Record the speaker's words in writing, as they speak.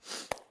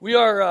We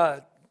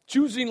are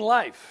choosing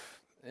life,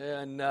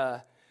 and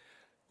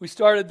we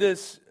started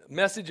this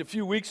message a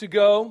few weeks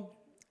ago,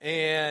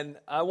 and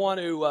I want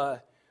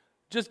to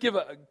just give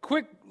a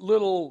quick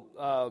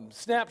little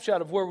snapshot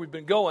of where we've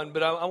been going,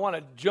 but I want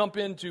to jump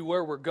into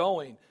where we're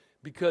going,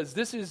 because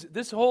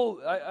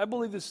I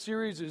believe this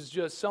series is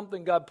just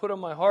something God put on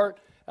my heart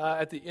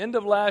at the end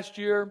of last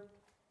year,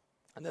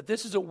 and that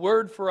this is a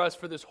word for us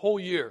for this whole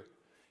year,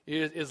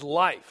 is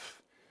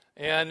life.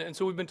 And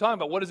so we've been talking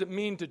about what does it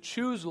mean to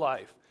choose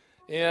life.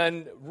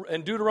 And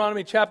in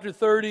Deuteronomy chapter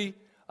 30,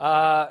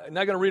 I'm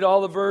not going to read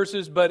all the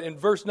verses, but in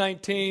verse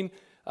 19,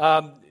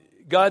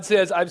 God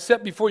says, I've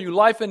set before you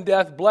life and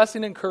death,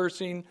 blessing and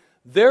cursing.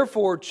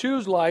 Therefore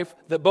choose life,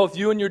 that both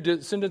you and your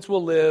descendants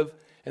will live.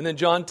 And then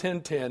John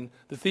 10:10,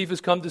 the thief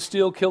has come to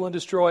steal, kill, and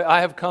destroy.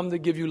 I have come to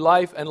give you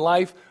life, and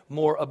life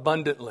more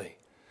abundantly.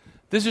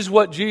 This is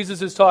what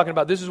Jesus is talking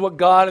about. This is what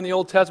God in the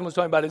Old Testament was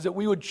talking about, is that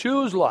we would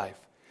choose life.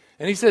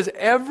 And he says,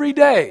 every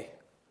day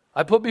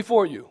I put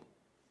before you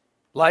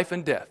life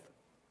and death.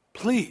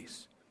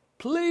 Please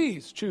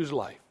choose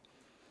life.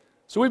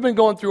 So we've been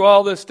going through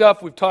all this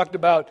stuff. We've talked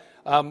about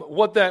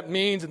what that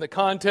means in the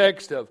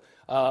context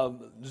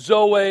of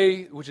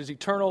Zoe, which is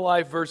eternal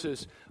life,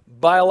 versus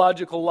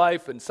biological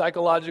life and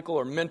psychological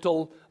or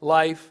mental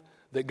life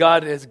that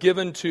God has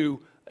given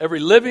to every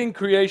living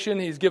creation.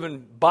 He's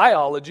given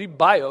biology,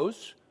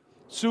 bios.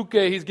 Suke,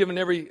 he's given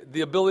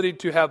the ability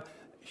to have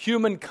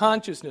human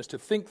consciousness, to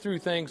think through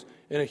things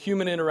in a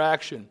human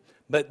interaction.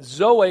 But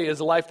Zoe is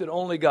a life that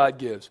only God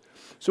gives.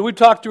 So we've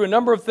talked through a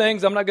number of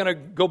things. I'm not going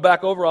to go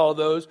back over all of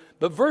those,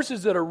 but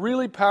verses that are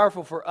really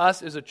powerful for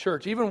us as a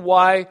church, even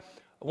why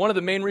one of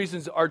the main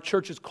reasons our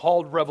church is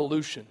called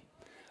Revolution.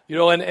 You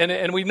know,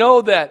 and we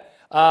know that,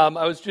 I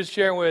was just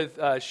sharing with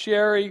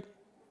Sherry.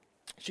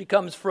 She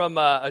comes from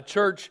a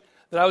church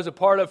that I was a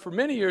part of for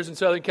many years in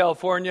Southern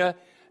California.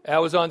 I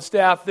was on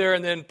staff there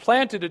and then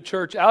planted a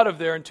church out of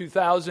there in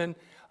 2000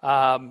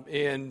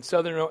 in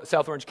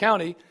South Orange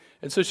County.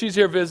 And so she's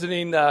here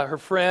visiting her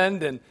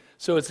friend, and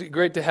so it's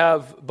great to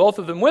have both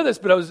of them with us.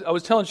 But I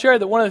was telling Sherry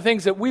that one of the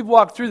things that we've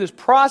walked through this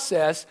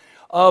process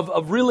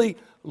of really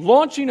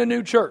launching a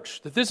new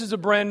church, that this is a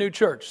brand new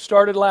church,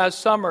 started last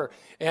summer,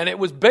 and it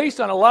was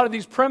based on a lot of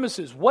these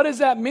premises. What does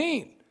that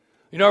mean?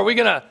 You know, are we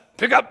going to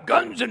pick up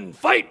guns and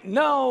fight?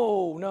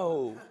 No.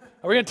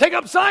 Are we going to take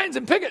up signs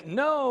and picket?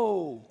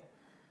 No,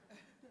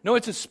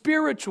 it's a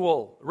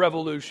spiritual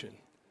revolution.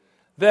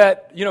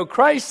 That, you know,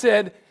 Christ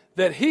said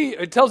that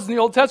it tells us in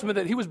the Old Testament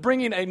that he was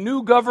bringing a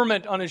new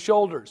government on his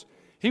shoulders.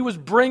 He was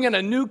bringing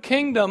a new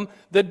kingdom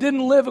that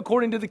didn't live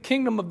according to the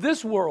kingdom of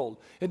this world.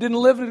 It didn't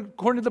live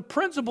according to the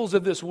principles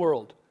of this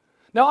world.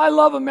 Now, I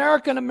love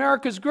America, and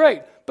America's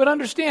great, but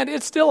understand,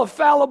 it's still a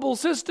fallible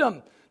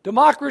system.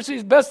 Democracy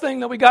is the best thing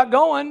that we got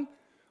going,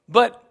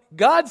 but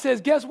God says,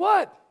 guess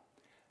what?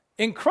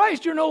 In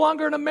Christ, you're no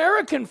longer an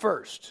American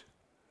first.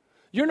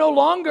 You're no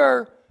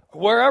longer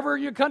wherever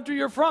your country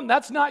you're from.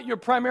 That's not your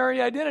primary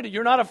identity.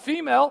 You're not a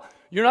female.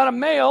 You're not a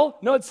male.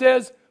 No, it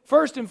says,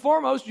 first and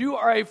foremost, you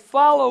are a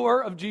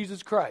follower of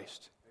Jesus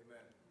Christ. Amen.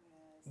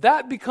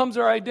 That becomes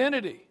our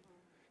identity.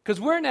 Because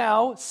we're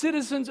now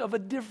citizens of a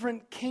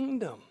different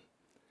kingdom.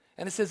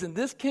 And it says in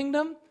this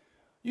kingdom,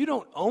 you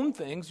don't own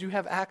things, you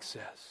have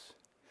access.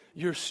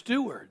 You're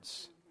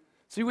stewards.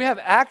 See, we have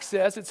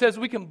access. It says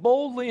we can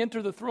boldly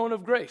enter the throne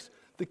of grace.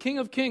 The King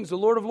of Kings, the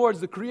Lord of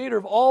Lords, the Creator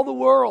of all the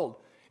world.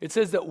 It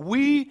says that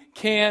we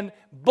can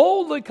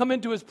boldly come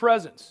into his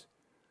presence.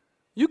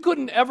 You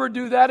couldn't ever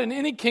do that in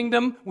any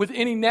kingdom with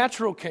any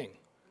natural king.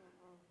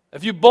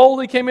 If you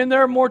boldly came in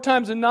there more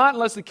times than not,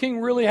 unless the king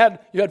really had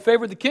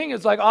favored the king,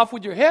 it's like off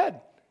with your head.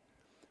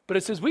 But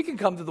it says we can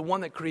come to the one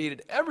that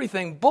created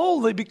everything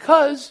boldly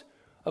because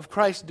of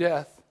Christ's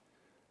death,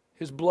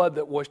 his blood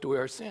that washed away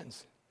our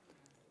sins.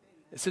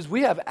 It says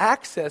we have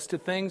access to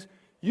things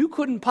you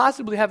couldn't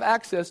possibly have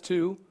access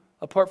to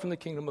apart from the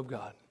kingdom of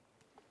God.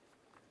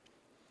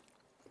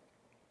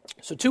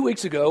 So 2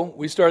 weeks ago,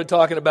 we started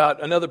talking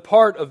about another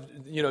part of,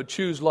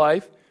 choose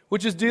life,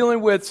 which is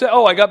dealing with,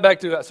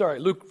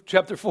 Luke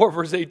chapter 4,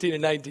 verse 18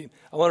 and 19.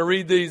 I want to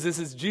read these. This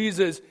is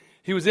Jesus.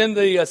 He was in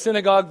the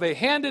synagogue. They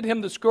handed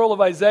him the scroll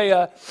of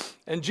Isaiah,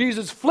 and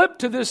Jesus flipped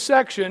to this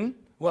section.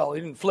 Well,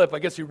 he didn't flip. I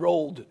guess he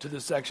rolled to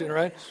this section,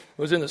 right?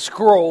 It was in the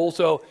scroll,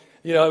 so,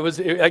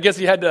 I guess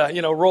he had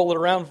to, roll it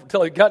around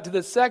until he got to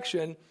this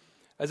section.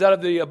 As out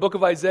of the book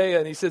of Isaiah,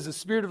 and he says, the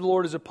Spirit of the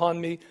Lord is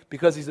upon me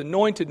because he's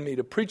anointed me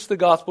to preach the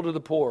gospel to the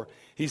poor.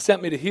 He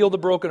sent me to heal the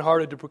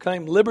brokenhearted, to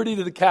proclaim liberty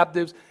to the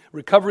captives,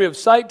 recovery of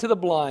sight to the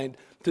blind,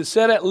 to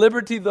set at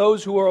liberty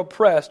those who are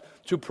oppressed,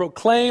 to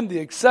proclaim the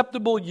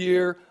acceptable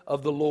year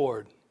of the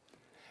Lord.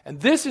 And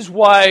this is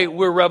why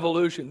we're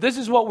Revolution. This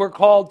is what we're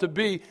called to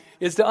be,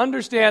 is to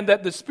understand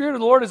that the Spirit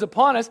of the Lord is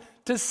upon us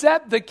to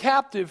set the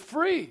captive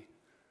free.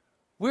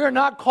 We are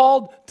not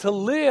called to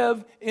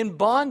live in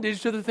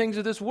bondage to the things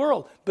of this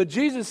world. But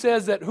Jesus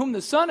says that whom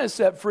the Son has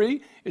set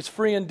free is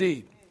free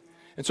indeed.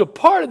 And so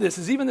part of this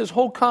is even this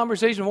whole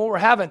conversation, what we're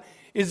having,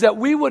 is that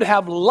we would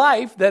have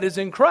life that is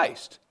in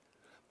Christ,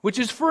 which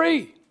is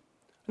free.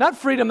 Not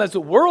freedom as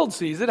the world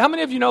sees it. How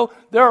many of you know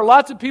there are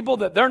lots of people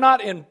that they're not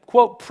in,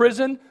 quote,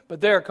 prison,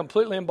 but they are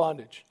completely in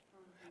bondage?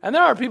 And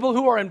there are people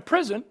who are in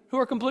prison who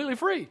are completely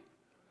free.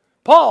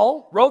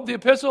 Paul wrote the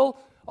epistles,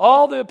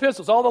 all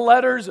the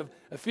letters of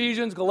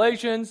Ephesians,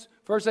 Galatians,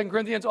 1st, 2nd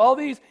Corinthians, all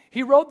these,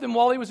 he wrote them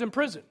while he was in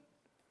prison.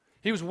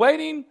 He was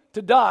waiting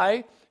to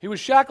die. He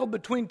was shackled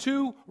between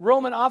two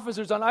Roman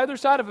officers on either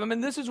side of him.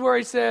 And this is where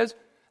he says,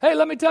 hey,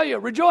 let me tell you,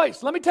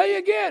 rejoice. Let me tell you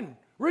again,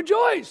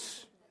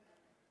 rejoice.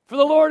 For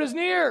the Lord is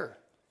near.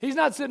 He's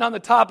not sitting on the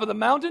top of the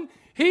mountain.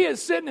 He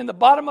is sitting in the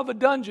bottom of a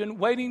dungeon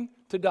waiting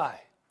to die.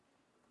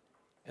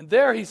 And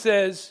there he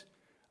says,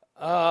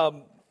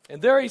 I'm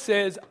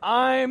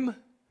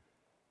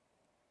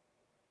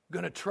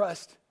going to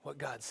trust what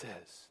God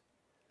says.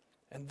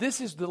 And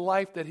this is the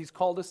life that he's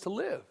called us to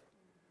live.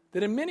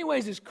 That in many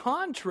ways is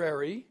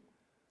contrary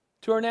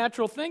to our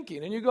natural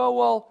thinking. And you go,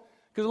 well,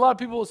 because a lot of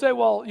people will say,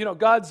 well,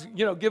 God's,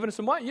 given us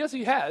some mind. Yes,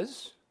 he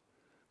has.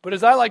 But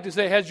as I like to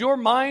say, has your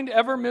mind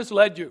ever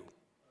misled you?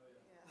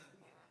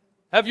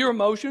 Have your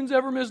emotions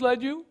ever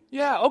misled you?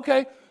 Yeah,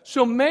 okay.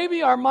 So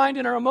maybe our mind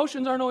and our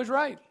emotions aren't always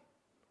right.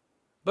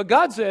 But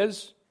God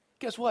says,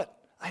 guess what?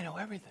 I know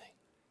everything.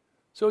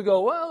 So we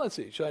go, well, let's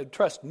see. Should I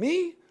trust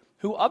me,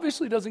 who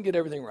obviously doesn't get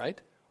everything right,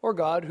 or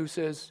God, who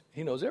says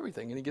he knows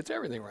everything and he gets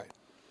everything right?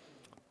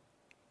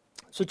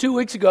 So 2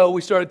 weeks ago,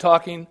 we started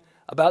talking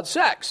about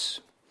sex.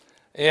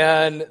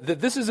 And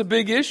that this is a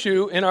big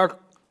issue in our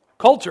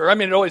culture. I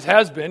mean, it always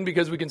has been,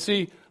 because we can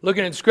see,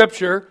 looking in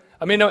Scripture,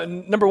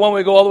 number one,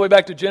 we go all the way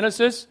back to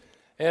Genesis,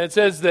 and it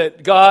says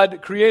that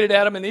God created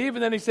Adam and Eve,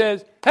 and then he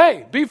says,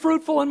 hey, be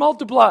fruitful and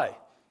multiply.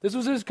 This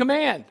was his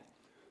command.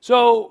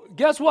 So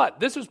guess what?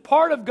 This was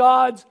part of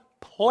God's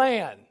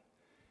plan.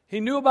 He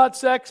knew about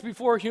sex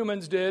before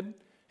humans did.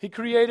 He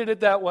created it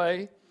that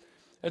way.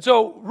 And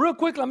so real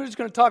quickly, I'm just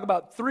going to talk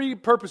about three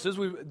purposes.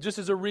 Just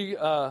as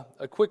a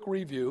quick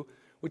review,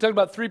 we talked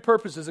about three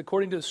purposes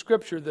according to the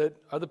Scripture that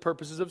are the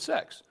purposes of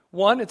sex.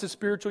 One, it's a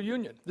spiritual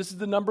union. This is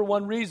the number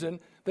one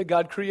reason that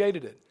God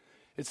created it.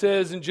 It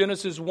says in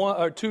Genesis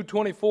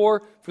 2:24,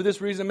 for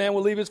this reason a man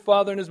will leave his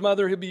father and his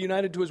mother, he'll be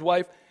united to his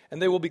wife, and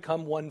they will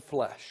become one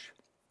flesh.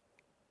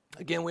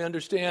 Again, we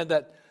understand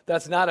that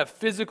that's not a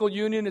physical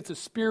union, it's a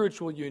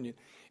spiritual union.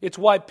 It's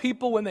why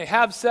people, when they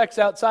have sex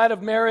outside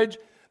of marriage,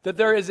 that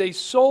there is a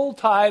soul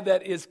tie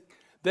that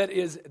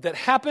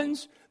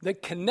happens,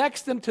 that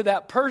connects them to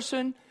that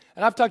person.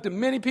 And I've talked to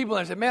many people,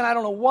 and I said, man, I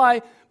don't know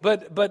why,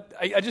 but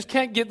I just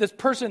can't get this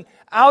person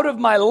out of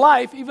my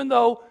life, even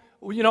though,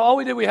 all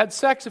we did, we had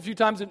sex a few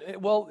times. And,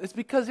 it's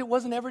because it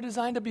wasn't ever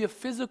designed to be a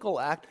physical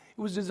act.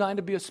 It was designed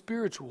to be a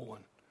spiritual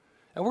one.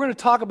 And we're going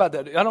to talk about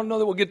that. I don't know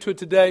that we'll get to it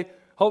today,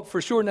 hope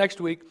for sure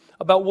next week,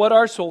 about what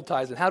are soul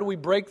ties and how do we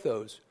break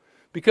those.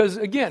 Because,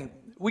 again,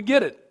 we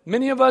get it.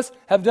 Many of us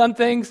have done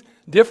things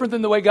different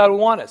than the way God would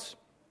want us.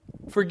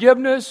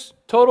 Forgiveness,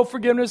 total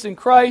forgiveness in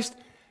Christ,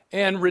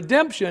 and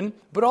redemption,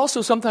 but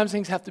also sometimes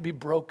things have to be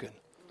broken.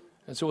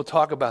 And so we'll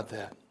talk about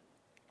that.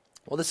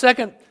 Well, the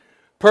second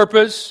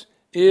purpose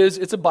is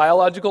it's a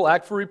biological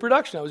act for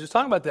reproduction. I was just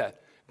talking about that.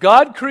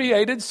 God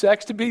created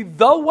sex to be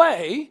the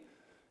way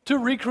to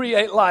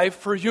recreate life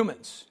for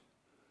humans.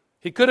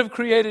 He could have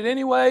created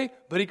any way,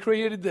 but he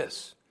created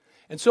this.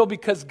 And so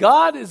because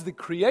God is the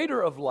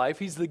creator of life,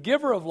 he's the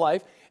giver of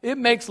life, it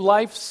makes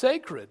life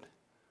sacred.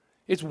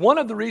 It's one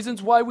of the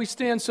reasons why we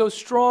stand so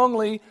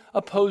strongly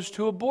opposed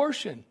to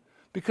abortion,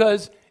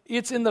 because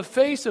it's in the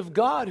face of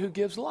God who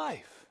gives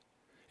life.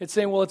 It's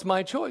saying, well, it's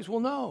my choice. Well,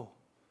 no.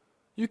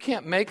 You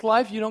can't make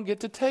life. You don't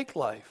get to take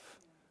life.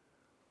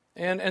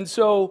 And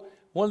so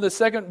one of the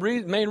second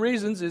main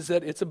reasons is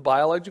that it's a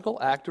biological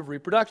act of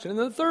reproduction. And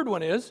then the third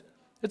one is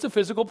it's a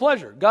physical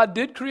pleasure. God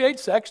did create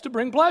sex to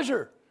bring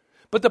pleasure.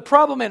 But the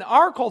problem in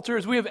our culture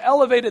is we have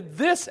elevated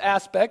this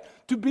aspect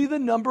to be the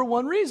number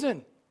one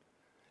reason.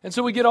 And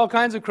so we get all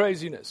kinds of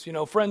craziness.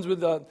 Friends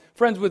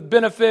with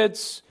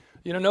benefits,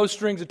 no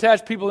strings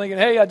attached. People thinking,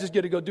 hey, I just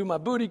get to go do my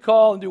booty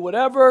call and do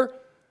whatever.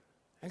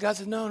 And God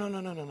says, no.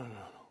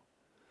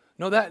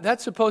 No,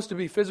 that's supposed to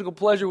be physical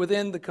pleasure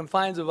within the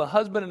confines of a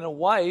husband and a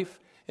wife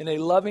in a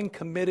loving,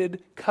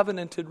 committed,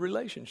 covenanted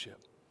relationship.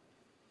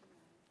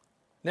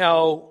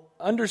 Now,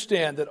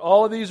 understand that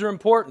all of these are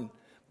important,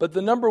 but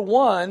the number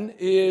one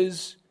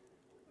is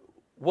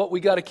what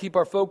we got to keep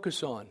our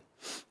focus on.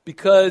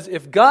 Because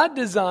if God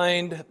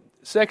designed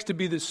sex to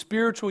be the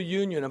spiritual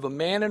union of a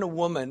man and a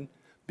woman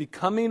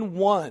becoming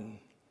one,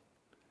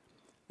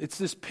 it's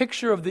this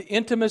picture of the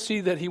intimacy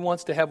that he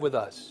wants to have with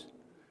us.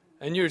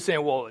 And you're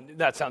saying, well,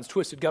 that sounds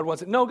twisted. God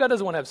wants it. No, God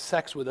doesn't want to have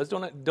sex with us.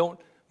 Don't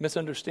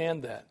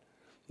misunderstand that.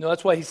 No,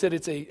 that's why he said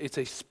it's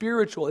a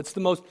spiritual, it's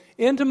the most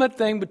intimate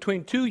thing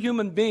between two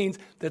human beings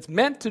that's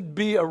meant to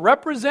be a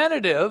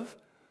representative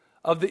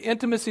of the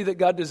intimacy that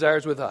God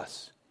desires with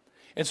us.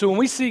 And so when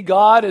we see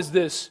God as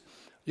this,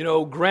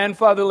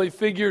 grandfatherly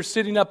figure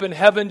sitting up in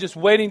heaven just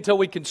waiting till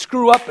we can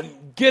screw up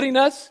and getting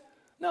us,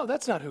 no,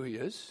 that's not who he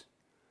is.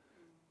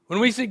 When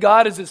we see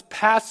God as this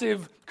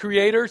passive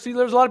creator, see,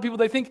 there's a lot of people,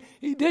 they think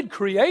he did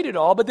create it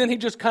all, but then he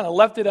just kind of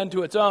left it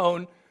unto its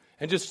own,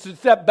 and just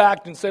step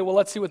back and say, well,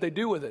 let's see what they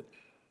do with it.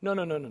 No.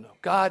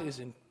 God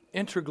is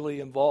integrally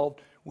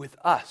involved with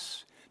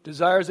us.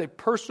 Desires a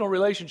personal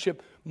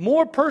relationship,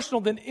 more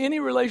personal than any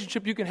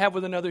relationship you can have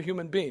with another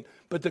human being.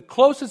 But the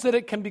closest that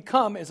it can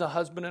become is a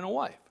husband and a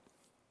wife.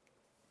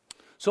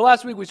 So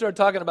last week we started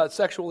talking about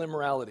sexual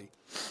immorality.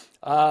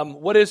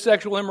 What is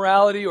sexual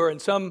immorality? Or in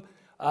some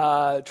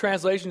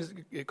translations,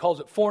 it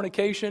calls it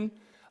fornication.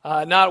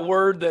 Not a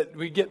word that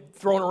we get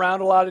thrown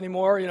around a lot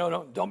anymore.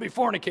 Don't be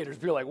fornicators.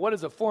 People are like, what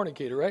is a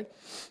fornicator, right?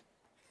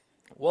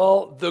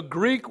 Well, the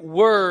Greek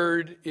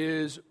word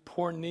is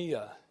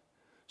porneia.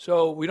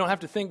 So we don't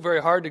have to think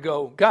very hard to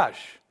go, gosh,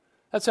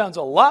 that sounds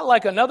a lot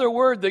like another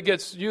word that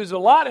gets used a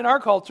lot in our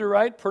culture,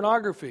 right?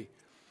 Pornography.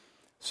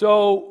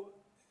 So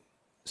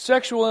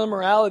sexual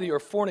immorality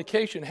or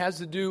fornication has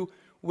to do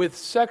with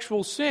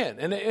sexual sin.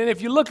 And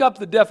if you look up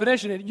the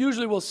definition, it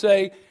usually will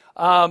say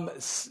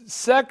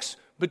sex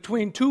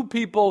between two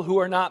people who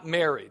are not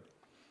married.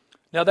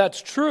 Now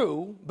that's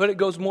true, but it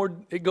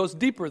goes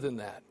deeper than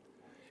that.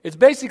 It's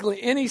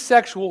basically any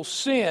sexual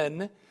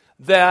sin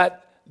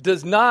that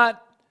does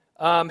not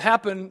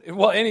happen,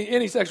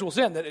 any sexual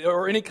sin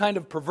or any kind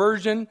of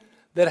perversion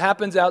that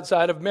happens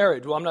outside of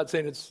marriage. Well, I'm not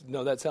saying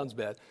that sounds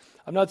bad.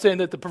 I'm not saying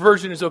that the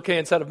perversion is okay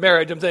inside of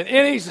marriage. I'm saying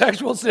any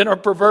sexual sin or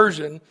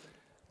perversion,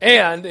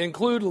 and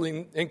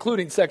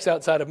including sex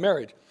outside of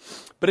marriage.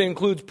 But it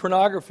includes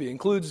pornography,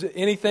 includes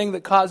anything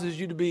that causes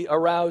you to be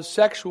aroused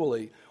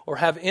sexually or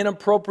have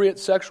inappropriate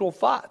sexual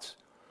thoughts.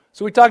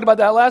 So we talked about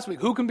that last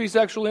week. Who can be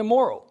sexually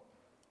immoral?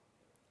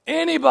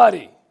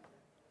 Anybody.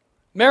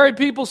 Married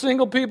people,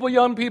 single people,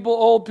 young people,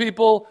 old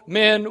people,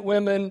 men,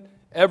 women,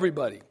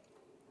 everybody.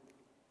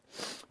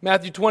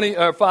 Matthew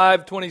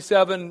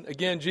 5:27,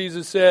 again,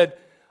 Jesus said,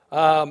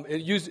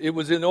 it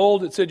was in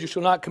old, it said, you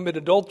shall not commit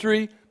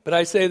adultery, but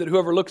I say that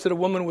whoever looks at a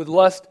woman with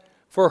lust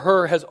for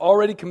her has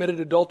already committed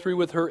adultery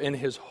with her in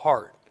his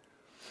heart.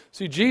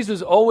 See,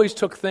 Jesus always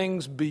took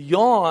things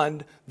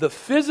beyond the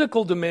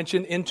physical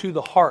dimension into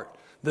the heart,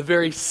 the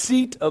very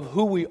seat of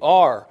who we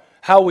are,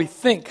 how we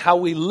think, how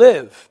we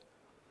live.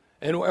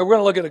 And we're going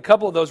to look at a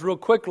couple of those real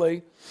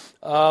quickly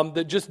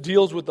that just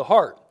deals with the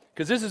heart.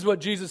 Because this is what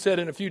Jesus said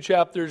in a few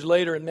chapters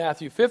later in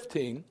Matthew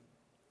 15.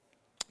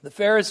 The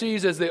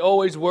Pharisees, as they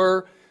always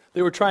were,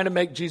 they were trying to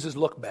make Jesus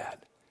look bad.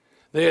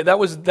 That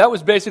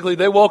was basically,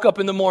 they woke up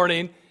in the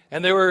morning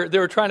and they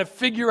were trying to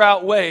figure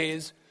out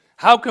ways,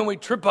 how can we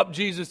trip up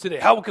Jesus today?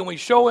 How can we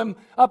show him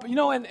up? And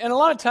a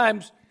lot of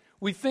times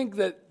we think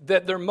that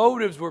their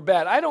motives were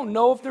bad. I don't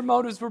know if their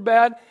motives were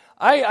bad.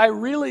 I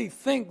really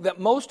think that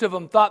most of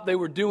them thought they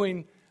were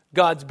doing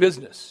God's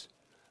business,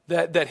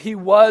 that he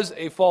was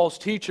a false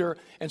teacher,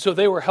 and so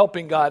they were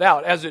helping God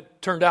out. As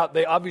it turned out,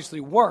 they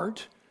obviously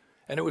weren't,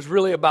 and it was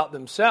really about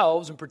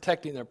themselves and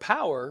protecting their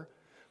power.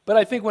 But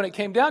I think when it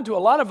came down to, a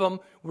lot of them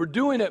were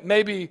doing it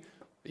maybe,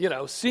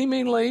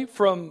 seemingly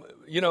from,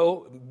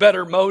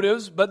 better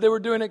motives, but they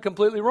were doing it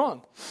completely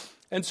wrong.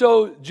 And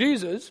so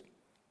Jesus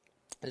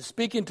is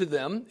speaking to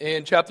them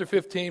in chapter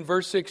 15,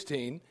 verse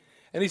 16,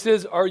 and he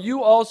says, are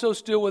you also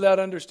still without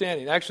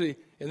understanding? Actually,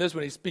 in this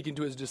one, he's speaking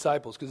to his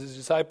disciples, because his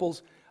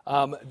disciples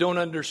don't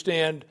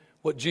understand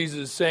what Jesus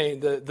is saying.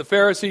 The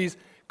Pharisees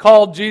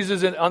called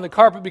Jesus on the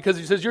carpet because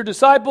he says, your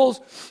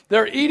disciples,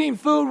 they're eating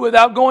food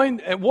without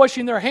going and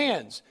washing their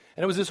hands.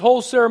 And it was this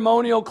whole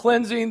ceremonial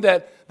cleansing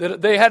that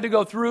they had to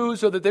go through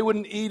so that they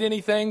wouldn't eat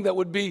anything that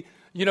would be,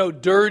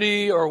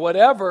 dirty or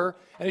whatever.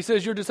 And he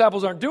says, your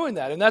disciples aren't doing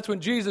that. And that's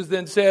when Jesus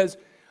then says,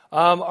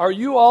 are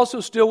you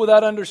also still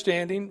without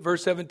understanding?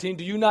 Verse 17,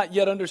 do you not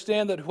yet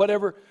understand that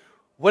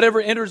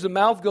whatever enters the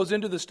mouth goes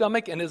into the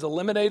stomach and is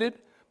eliminated?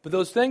 But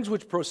those things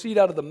which proceed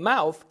out of the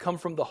mouth come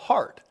from the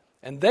heart,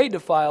 and they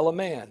defile a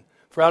man.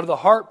 For out of the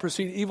heart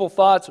proceed evil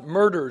thoughts,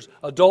 murders,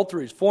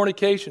 adulteries,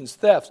 fornications,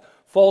 thefts,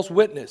 false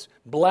witness,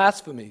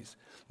 blasphemies.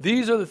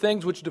 These are the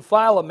things which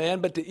defile a man,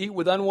 but to eat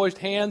with unwashed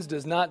hands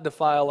does not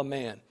defile a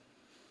man.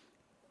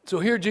 So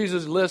here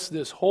Jesus lists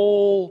this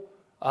whole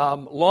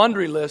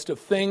laundry list of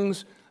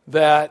things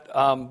that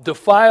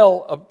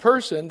defile a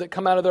person that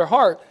come out of their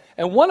heart.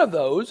 And one of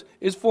those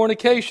is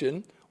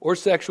fornication or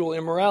sexual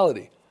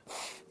immorality.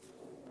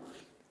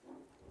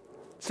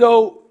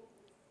 So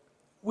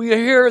we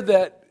hear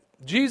that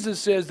Jesus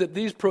says that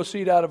these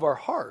proceed out of our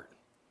heart.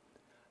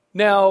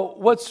 Now,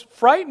 what's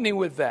frightening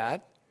with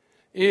that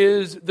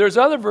is there's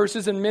other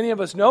verses, and many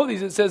of us know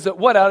these. It says that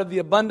out of the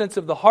abundance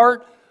of the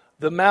heart,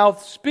 the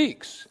mouth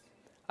speaks.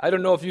 I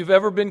don't know if you've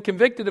ever been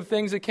convicted of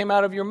things that came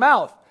out of your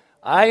mouth.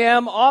 I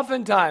am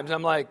oftentimes.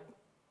 I'm like,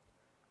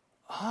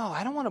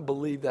 I don't want to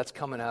believe that's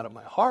coming out of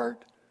my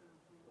heart.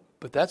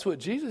 But that's what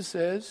Jesus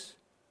says,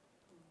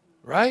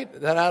 right?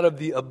 That out of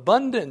the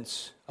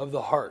abundance of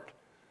the heart.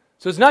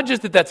 So it's not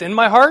just that that's in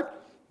my heart,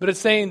 but it's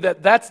saying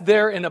that that's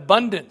there in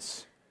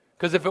abundance.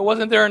 Because if it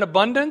wasn't there in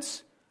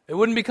abundance, it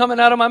wouldn't be coming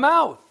out of my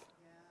mouth.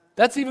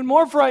 That's even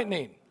more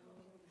frightening.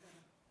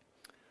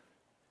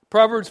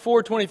 Proverbs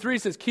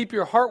 4:23 says, keep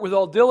your heart with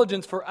all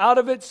diligence, for out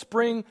of it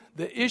spring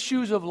the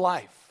issues of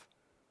life.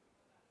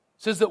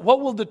 It says that what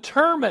will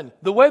determine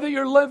the way that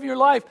you live your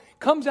life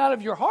comes out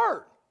of your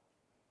heart.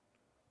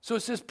 So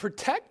it says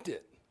protect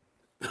it.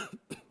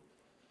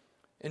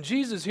 And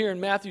Jesus here in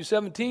Matthew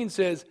 17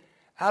 says,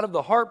 out of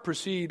the heart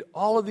proceed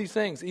all of these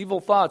things: evil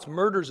thoughts,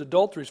 murders,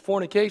 adulteries,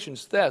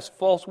 fornications, thefts,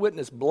 false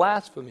witness,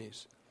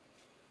 blasphemies.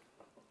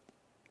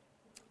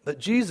 But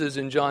Jesus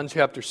in John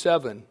chapter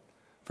 7,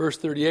 verse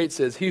 38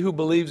 says, he who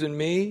believes in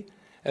me,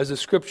 as the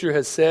scripture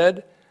has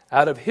said,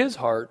 out of his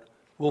heart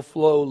will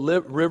flow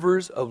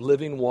rivers of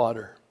living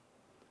water.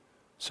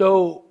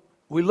 So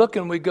we look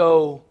and we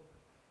go,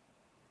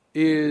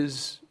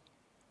 is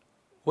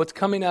what's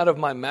coming out of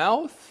my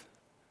mouth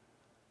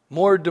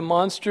more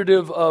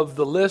demonstrative of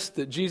the list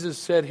that Jesus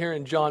said here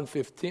in John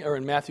 15 or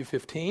in Matthew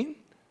 15?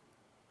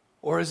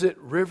 Or is it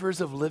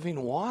rivers of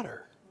living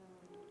water?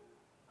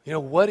 You know,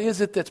 what is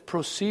it that's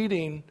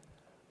proceeding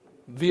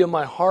via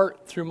my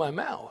heart through my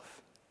mouth?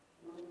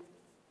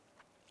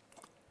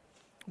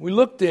 We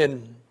looked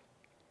in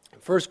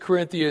 1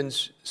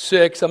 Corinthians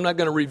 6. I'm not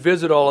going to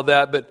revisit all of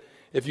that, but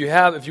if you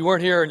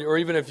weren't here, or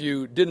even if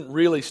you didn't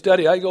really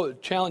study, I go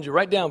challenge you,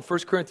 write down 1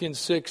 Corinthians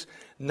 6,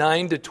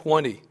 9 to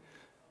 20.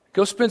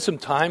 Go spend some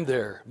time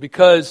there,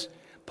 because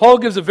Paul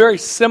gives a very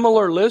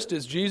similar list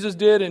as Jesus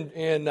did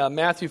in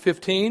Matthew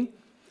 15,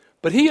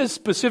 but he is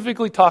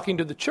specifically talking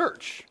to the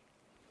church.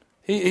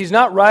 He's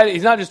not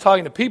just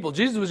talking to people.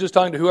 Jesus was just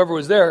talking to whoever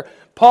was there.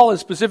 Paul is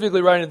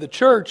specifically writing to the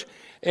church,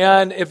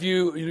 and if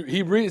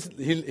he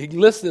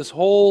lists this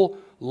whole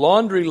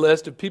laundry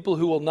list of people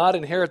who will not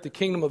inherit the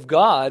kingdom of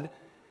God,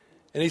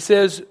 and he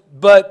says,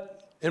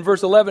 but in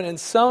verse 11, and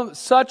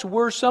such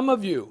were some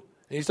of you.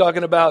 And he's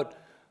talking about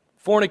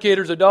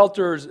fornicators,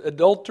 idolaters,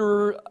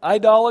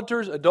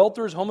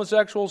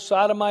 homosexuals,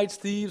 sodomites,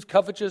 thieves,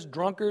 covetous,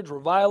 drunkards,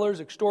 revilers,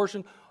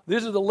 extortion.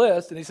 These are the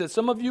list. And he says,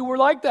 some of you were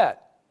like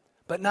that,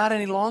 but not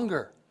any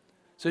longer.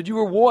 He said you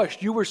were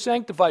washed, you were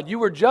sanctified, you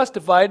were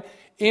justified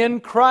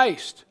in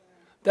Christ.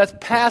 That's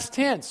past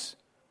tense.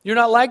 You're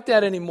not like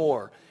that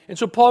anymore. And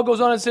so Paul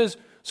goes on and says,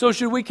 so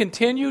should we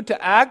continue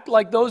to act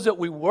like those that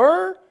we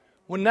were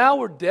when now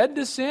we're dead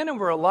to sin and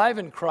we're alive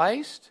in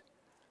Christ?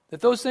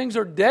 That those things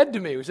are dead to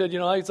me. We said,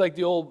 it's like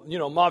the old,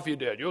 mafia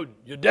dead. You're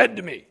dead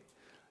to me.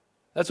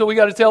 That's what we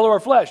got to tell our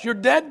flesh. You're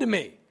dead to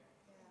me.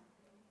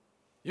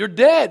 You're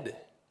dead.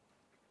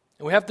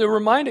 And we have to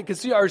remind it,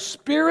 because see, our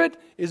spirit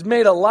is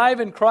made alive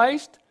in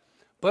Christ,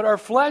 but our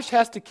flesh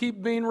has to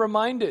keep being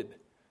reminded.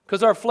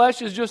 Because our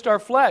flesh is just our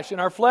flesh,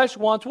 and our flesh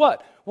wants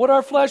what? What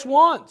our flesh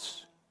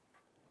wants.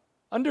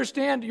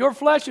 Understand, your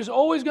flesh is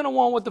always going to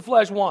want what the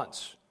flesh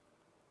wants.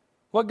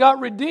 What got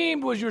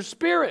redeemed was your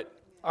spirit.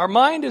 Our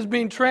mind is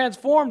being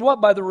transformed,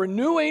 what? By the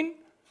renewing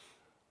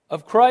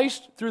of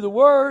Christ through the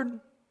Word.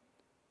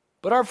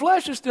 But our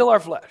flesh is still our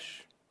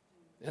flesh.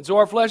 And so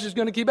our flesh is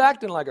going to keep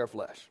acting like our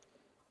flesh.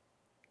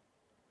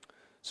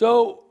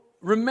 So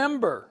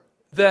remember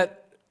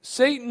that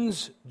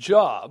Satan's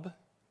job,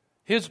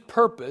 his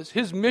purpose,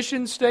 his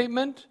mission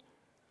statement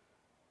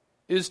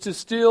is to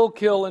steal,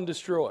 kill, and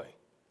destroy.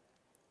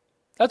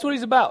 That's what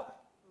he's about.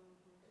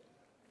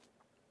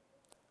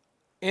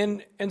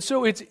 And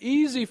so it's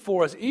easy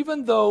for us,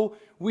 even though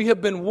we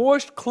have been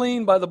washed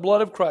clean by the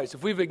blood of Christ.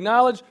 If we've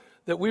acknowledged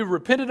that we've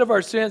repented of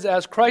our sins,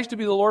 asked Christ to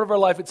be the Lord of our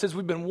life, it says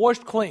we've been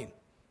washed clean.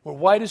 We're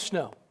white as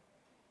snow.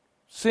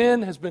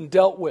 Sin has been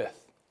dealt with.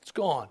 It's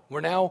gone.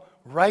 We're now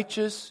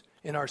righteous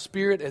in our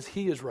spirit as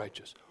He is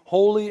righteous,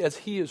 holy as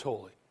He is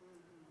holy.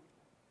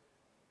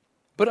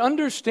 But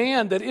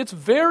understand that it's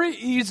very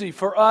easy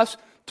for us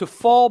to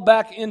fall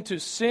back into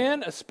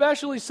sin,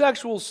 especially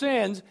sexual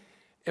sins,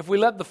 if we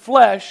let the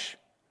flesh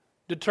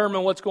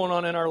determine what's going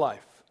on in our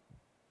life.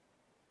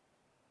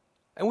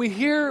 And we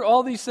hear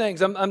all these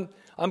things.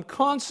 I'm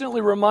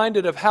constantly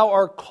reminded of how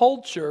our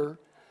culture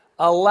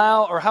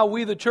how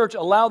we the church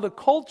allow the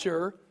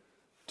culture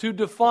to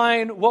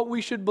define what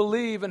we should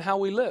believe and how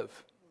we live.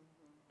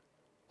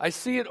 I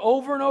see it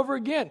over and over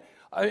again.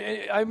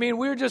 I mean,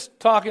 we were just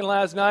talking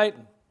last night.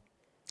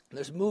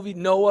 This movie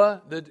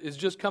Noah that is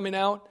just coming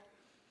out,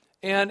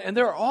 and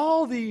there are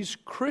all these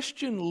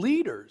Christian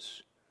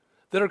leaders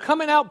that are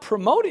coming out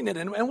promoting it,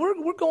 and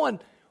we're going,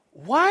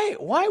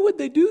 why would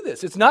they do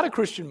this? It's not a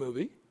Christian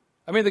movie.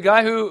 I mean, the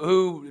guy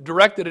who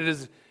directed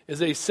it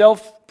is a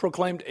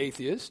self-proclaimed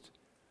atheist,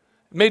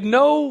 made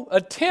no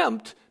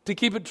attempt to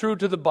keep it true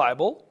to the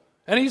Bible,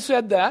 and he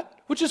said that,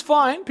 which is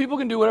fine. People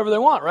can do whatever they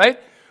want, right?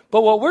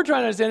 But what we're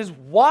trying to understand is,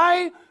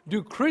 why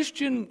do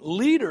Christian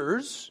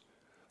leaders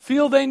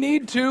feel they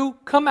need to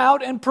come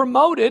out and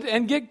promote it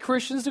and get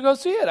Christians to go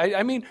see it?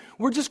 I mean,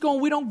 we're just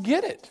going, we don't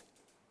get it.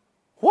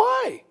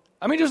 Why?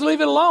 I mean, just leave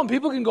it alone.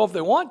 People can go if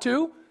they want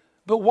to,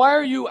 but why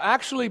are you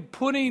actually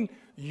putting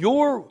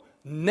your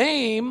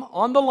name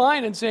on the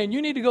line and saying,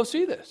 you need to go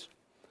see this?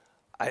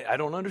 I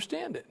don't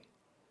understand it.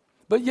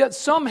 But yet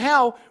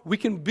somehow we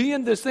can be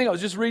in this thing. I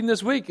was just reading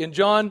this week in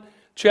John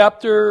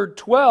chapter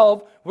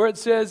 12, where it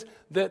says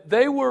that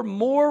they were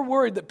more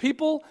worried, that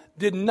people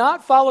did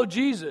not follow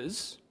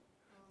Jesus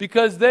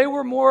because they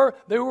were more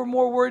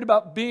worried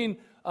about being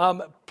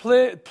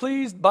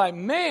pleased by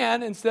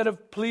man instead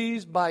of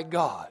pleased by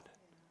God.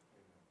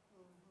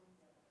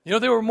 You know,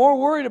 they were more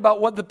worried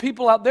about what the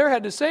people out there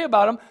had to say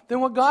about them than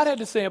what God had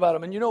to say about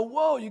them. And you know,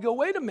 whoa, you go,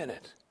 wait a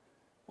minute.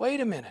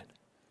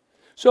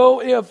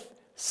 So if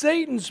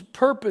Satan's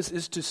purpose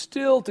is to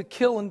steal, to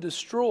kill, and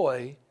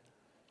destroy,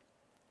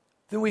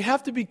 then we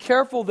have to be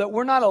careful that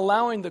we're not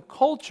allowing the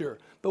culture,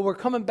 but we're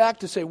coming back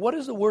to say, what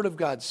does the Word of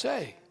God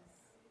say?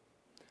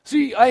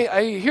 See,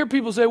 I hear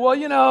people say, well,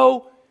 you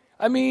know,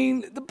 I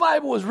mean, the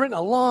Bible was written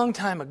a long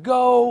time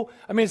ago.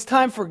 I mean, it's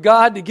time for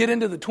God to get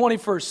into the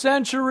 21st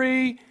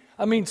century.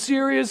 I mean,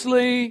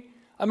 seriously.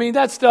 I mean,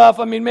 that stuff,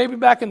 I mean, maybe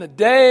back in the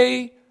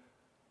day.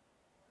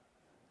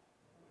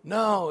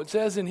 No, it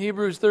says in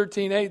Hebrews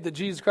 13:8 that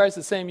Jesus Christ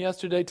is the same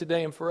yesterday,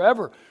 today, and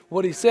forever.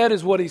 What he said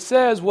is what he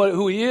says.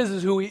 Who he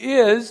is who he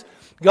is.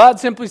 God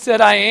simply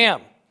said, I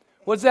am.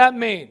 What's that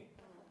mean?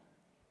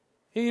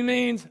 He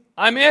means,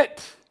 I'm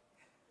it.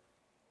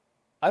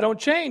 I don't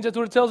change. That's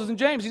what it tells us in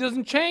James. He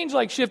doesn't change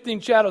like shifting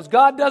shadows.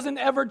 God doesn't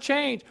ever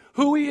change.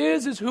 Who he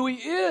is who he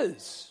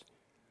is.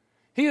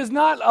 He has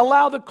not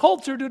allowed the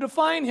culture to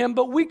define him,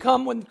 but we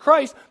come with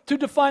Christ to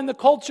define the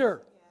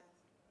culture.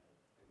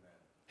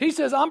 He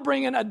says, I'm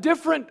bringing a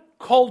different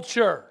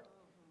culture.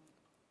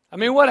 I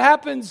mean, what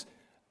happens,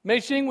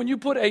 Mei-Xing, when you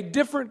put a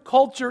different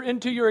culture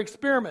into your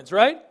experiments,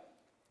 right?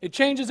 It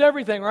changes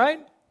everything, right?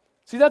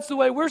 See, that's the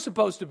way we're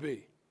supposed to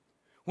be.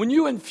 When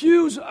you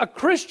infuse a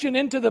Christian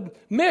into the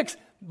mix,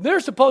 they're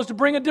supposed to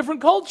bring a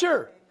different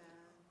culture.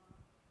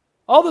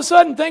 All of a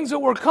sudden, things that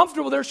were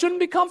comfortable there shouldn't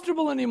be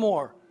comfortable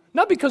anymore.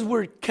 Not because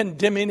we're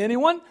condemning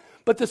anyone,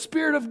 but the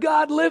Spirit of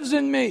God lives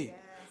in me.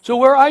 So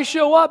where I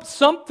show up,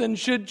 something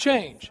should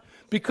change.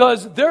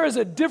 Because there is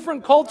a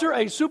different culture,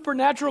 a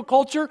supernatural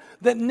culture,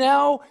 that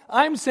now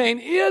I'm saying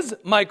is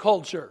my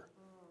culture.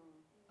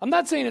 I'm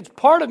not saying it's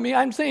part of me,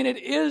 I'm saying it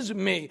is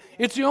me.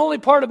 It's the only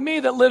part of me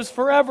that lives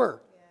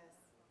forever.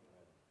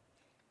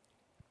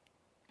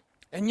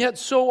 And yet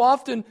so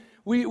often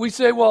we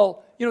say,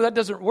 well, you know, that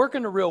doesn't work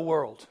in the real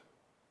world.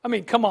 I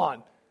mean, come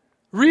on.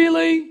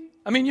 Really?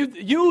 I mean,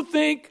 you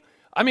think,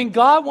 I mean,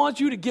 God wants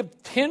you to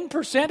give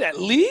 10% at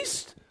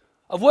least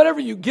of whatever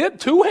you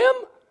get to Him?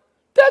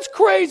 That's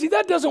crazy.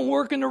 That doesn't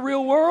work in the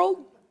real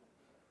world.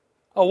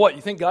 Oh, what?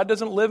 You think God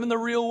doesn't live in the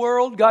real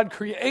world? God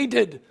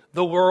created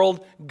the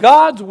world.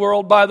 God's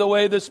world, by the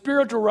way, the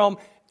spiritual realm,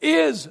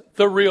 is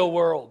the real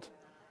world.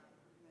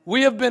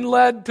 We have been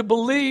led to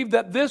believe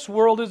that this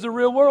world is the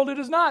real world. It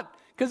is not,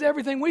 because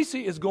everything we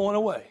see is going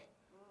away.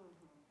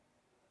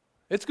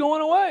 It's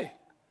going away.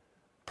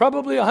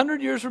 Probably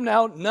 100 years from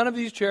now, none of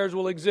these chairs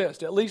will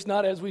exist, at least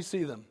not as we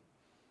see them.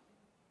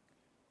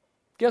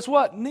 Guess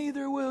what?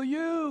 Neither will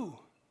you.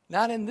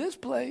 Not in this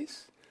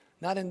place,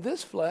 not in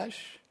this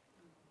flesh.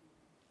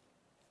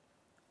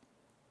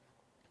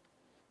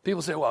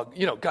 People say, well,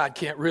 you know, God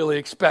can't really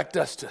expect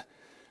us to,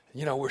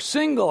 you know, we're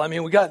single. I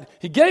mean,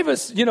 He gave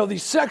us, you know,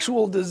 these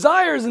sexual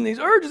desires and these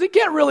urges. He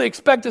can't really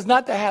expect us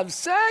not to have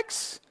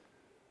sex.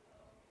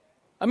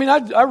 I mean,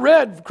 I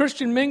read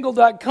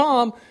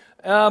ChristianMingle.com.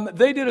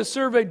 They did a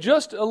survey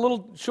just a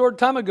little short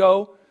time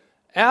ago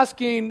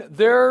asking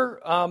their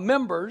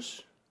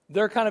members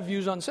their kind of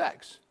views on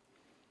sex.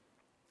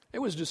 It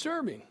was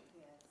disturbing.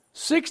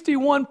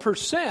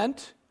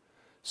 61%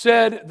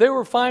 said they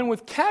were fine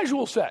with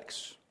casual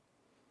sex.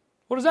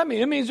 What does that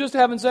mean? It means just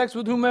having sex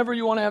with whomever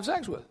you want to have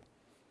sex with.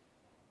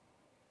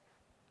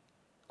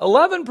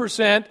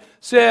 11%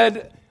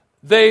 said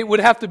they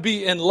would have to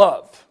be in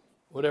love,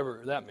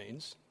 whatever that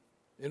means,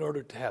 in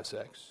order to have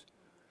sex.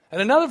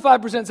 And another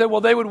 5% said,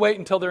 well, they would wait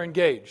until they're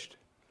engaged.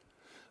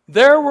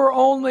 There were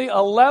only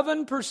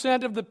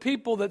 11% of the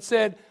people that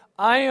said,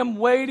 I am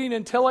waiting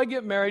until I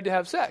get married to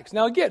have sex.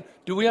 Now again,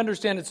 do we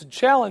understand it's a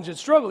challenge and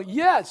struggle?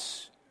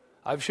 Yes.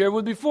 I've shared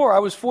with before, I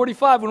was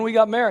 45 when we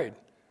got married.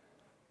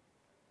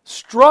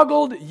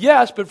 Struggled,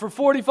 yes, but for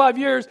 45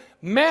 years,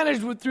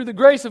 managed through the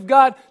grace of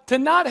God to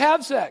not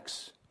have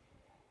sex.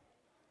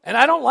 And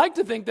I don't like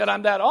to think that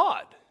I'm that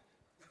odd.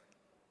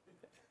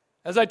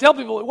 As I tell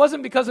people, it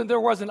wasn't because there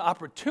wasn't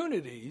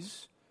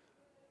opportunities.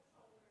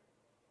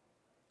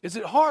 Is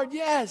it hard?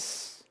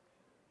 Yes.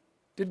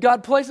 Did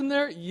God place them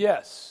there?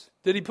 Yes.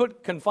 Did He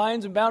put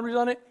confines and boundaries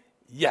on it?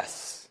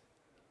 Yes.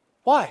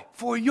 Why?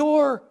 For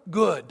your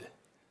good.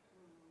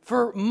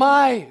 For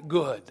my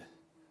good.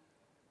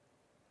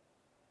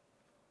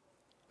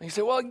 And you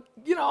say, well,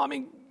 you know, I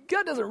mean,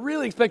 God doesn't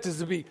really expect us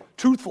to be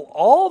truthful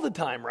all the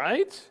time,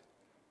 right?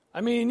 I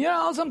mean, you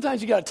know,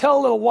 sometimes you got to tell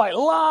a little white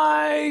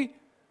lie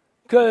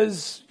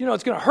because, you know,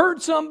 it's going to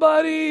hurt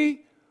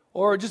somebody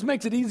or it just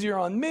makes it easier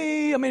on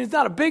me. I mean, it's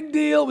not a big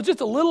deal, but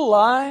just a little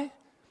lie.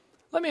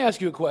 Let me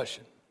ask you a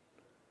question.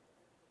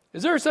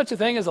 Is there such a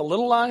thing as a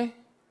little lie?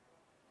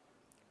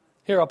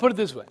 Here, I'll put it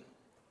this way.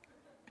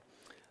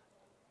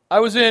 I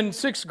was in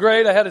 6th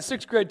grade. I had a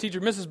 6th grade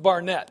teacher, Mrs.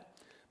 Barnett.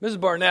 Mrs.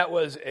 Barnett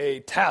was a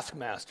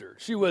taskmaster.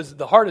 She was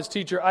the hardest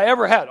teacher I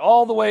ever had,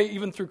 all the way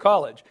even through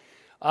college.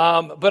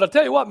 But I'll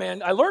tell you what,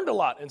 man, I learned a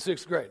lot in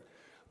 6th grade.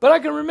 But I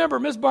can remember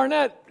Miss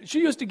Barnett, she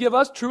used to give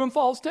us true and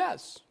false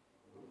tests.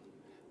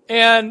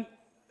 And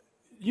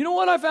you know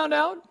what I found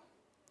out?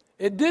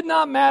 It did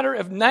not matter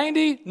if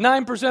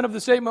 99% of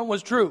the statement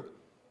was true.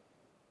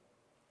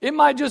 It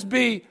might just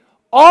be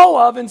all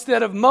of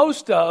instead of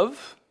most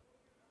of.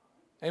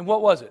 And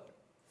what was it?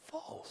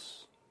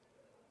 False.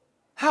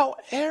 How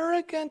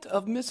arrogant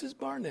of Mrs.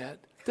 Barnett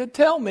to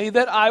tell me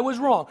that I was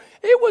wrong.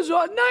 It was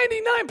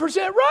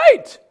 99%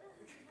 right.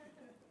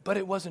 But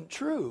it wasn't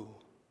true.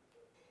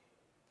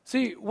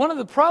 See, one of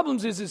the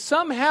problems is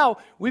somehow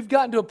we've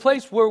gotten to a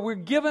place where we're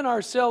giving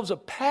ourselves a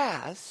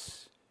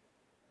pass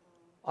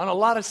on a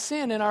lot of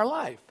sin in our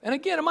life. And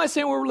again, am I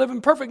saying we're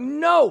living perfect?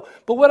 No.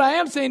 But what I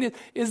am saying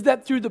is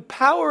that through the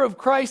power of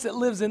Christ that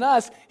lives in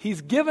us,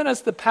 He's given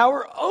us the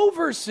power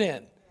over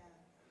sin.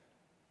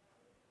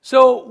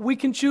 So we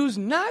can choose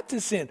not to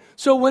sin.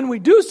 So when we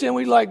do sin,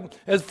 we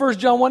as 1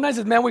 John 1:9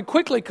 says, man, we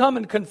quickly come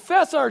and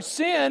confess our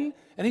sin,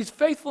 and He's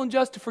faithful and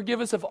just to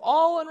forgive us of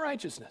all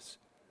unrighteousness.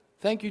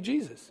 Thank you,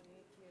 Jesus.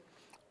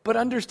 But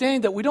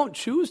understanding that we don't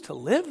choose to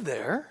live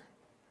there.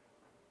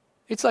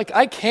 It's like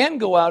I can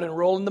go out and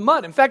roll in the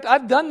mud. In fact,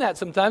 I've done that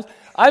sometimes.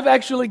 I've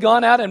actually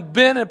gone out and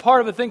been a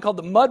part of a thing called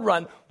the mud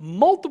run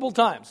multiple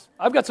times.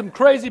 I've got some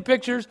crazy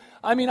pictures.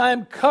 I mean, I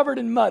am covered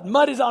in mud.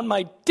 Mud is on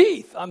my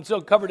teeth. I'm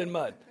so covered in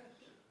mud.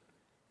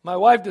 My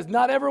wife does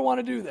not ever want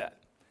to do that.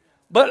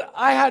 But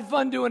I had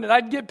fun doing it.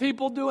 I'd get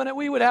people doing it.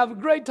 We would have a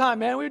great time,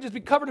 man. We would just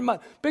be covered in mud.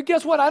 But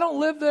guess what? I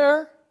don't live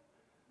there.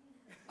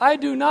 I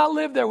do not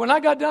live there. When I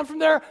got done from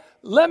there,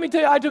 let me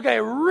tell you, I took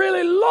a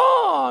really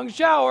long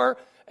shower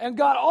and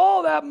got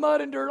all that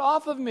mud and dirt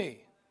off of me.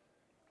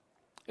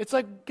 It's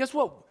like, guess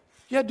what?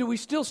 Yeah, do we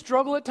still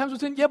struggle at times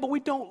with sin? Yeah, but we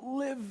don't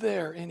live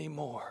there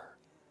anymore.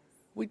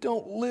 We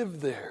don't live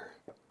there.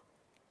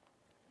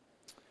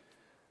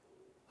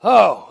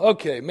 Oh,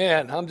 okay,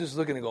 man, I'm just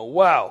looking and going,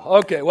 wow.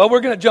 Okay, well,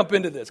 we're going to jump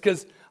into this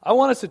because I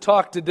want us to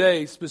talk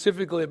today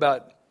specifically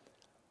about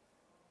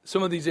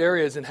some of these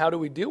areas and how do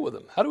we deal with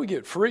them? How do we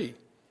get free?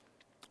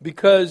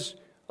 Because,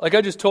 like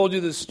I just told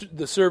you,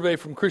 the survey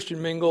from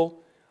Christian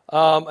Mingle,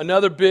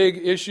 another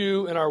big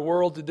issue in our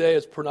world today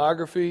is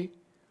pornography.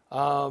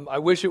 I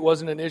wish it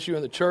wasn't an issue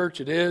in the church.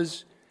 It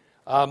is.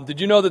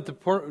 Did you know that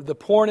the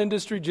porn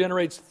industry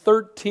generates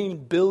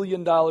 $13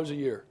 billion a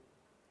year?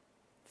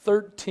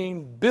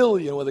 $13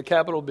 billion with a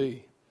capital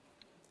B.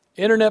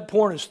 Internet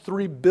porn is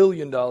 $3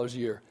 billion a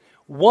year.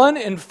 1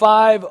 in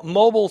 5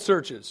 mobile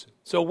searches.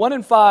 So 1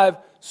 in 5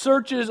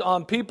 searches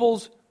on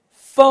people's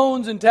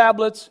phones and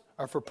tablets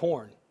are for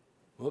porn.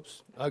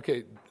 Whoops.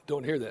 Okay,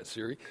 don't hear that,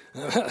 Siri.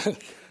 I'm going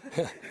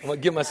to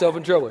get myself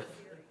in trouble.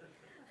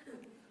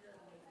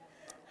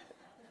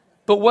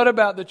 But what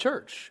about the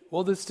church?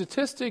 Well, the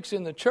statistics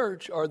in the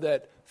church are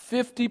that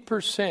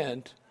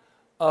 50%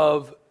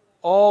 of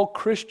all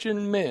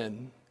Christian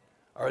men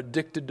are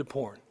addicted to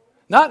porn.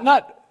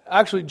 Not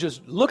actually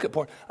just look at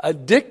porn,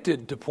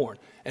 addicted to porn.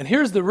 And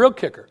here's the real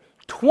kicker.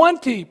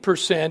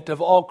 20%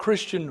 of all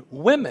Christian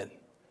women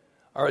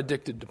are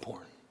addicted to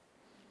porn.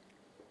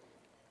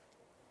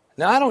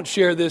 Now, I don't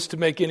share this to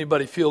make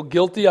anybody feel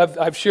guilty.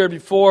 I've shared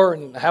before,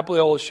 and happily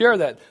I will share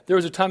that. There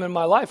was a time in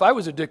my life I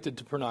was addicted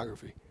to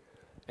pornography.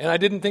 And I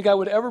didn't think I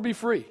would ever be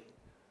free.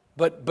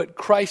 But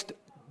Christ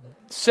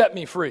set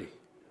me free.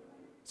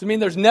 So, I mean,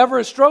 there's never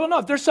a struggle. No,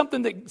 if there's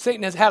something that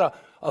Satan has had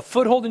a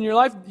foothold in your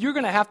life, you're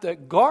going to have to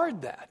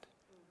guard that.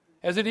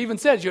 As it even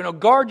says,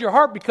 guard your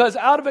heart because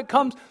out of it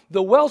comes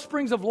the well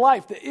springs of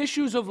life, the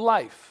issues of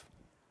life.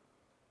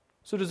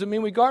 So does it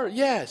mean we guard it?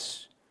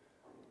 Yes.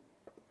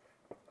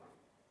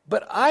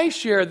 But I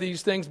share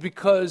these things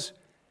because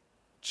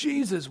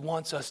Jesus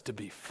wants us to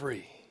be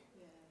free.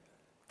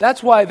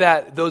 That's why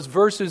those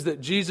verses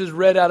that Jesus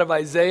read out of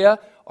Isaiah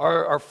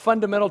are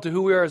fundamental to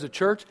who we are as a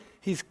church.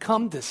 He's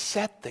come to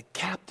set the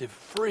captive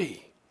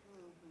free.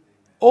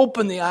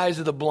 Open the eyes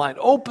of the blind.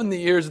 Open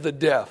the ears of the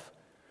deaf.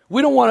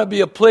 We don't want to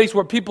be a place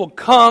where people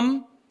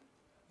come,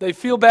 they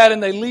feel bad,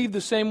 and they leave the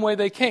same way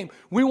they came.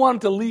 We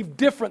want them to leave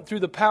different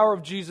through the power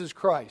of Jesus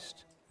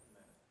Christ.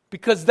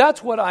 Because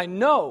that's what I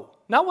know.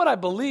 Not what I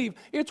believe,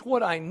 it's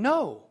what I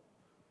know.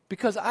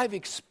 Because I've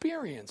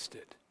experienced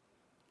it.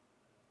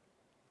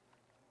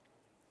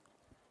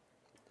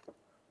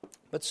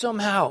 But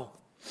somehow,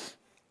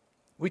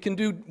 we can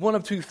do one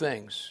of two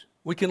things.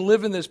 We can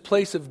live in this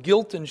place of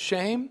guilt and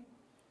shame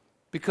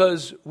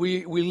because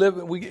we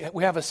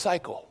have a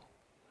cycle.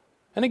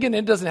 And again,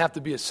 it doesn't have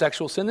to be a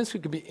sexual sin. This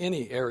could be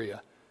any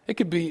area. It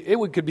could be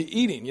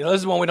eating.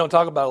 This is one we don't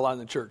talk about a lot in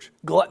the church.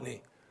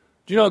 Gluttony.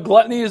 Do you know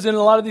gluttony is in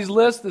a lot of these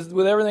lists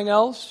with everything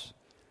else?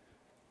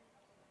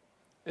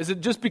 Is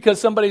it just because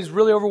somebody's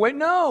really overweight?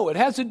 No, it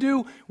has to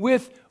do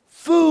with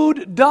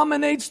food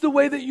dominates the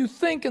way that you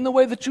think and the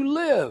way that you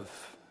live.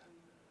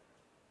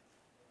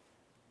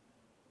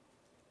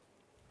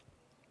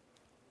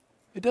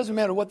 It doesn't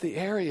matter what the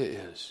area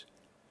is.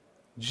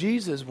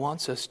 Jesus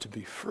wants us to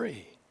be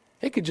free.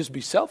 It could just be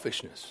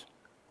selfishness.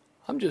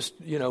 I'm just,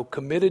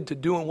 committed to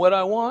doing what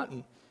I want.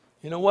 And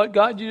you know what,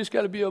 God, you just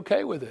got to be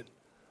okay with it.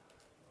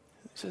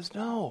 He says,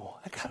 no,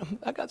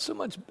 I got so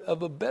much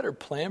of a better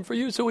plan for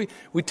you. So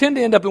we tend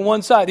to end up in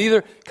one side,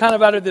 either kind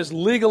of out of this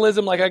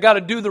legalism, like I got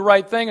to do the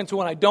right thing, and so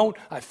when I don't,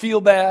 I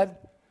feel bad.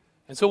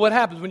 And so what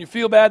happens? When you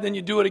feel bad, then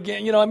you do it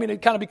again.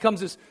 It kind of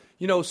becomes this,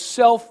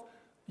 self,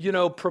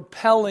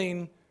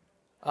 propelling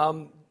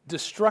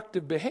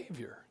destructive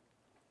behavior.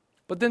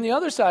 But then the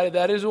other side of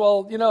that is,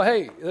 well,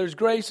 hey, there's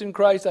grace in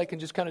Christ. I can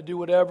just kind of do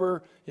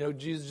whatever.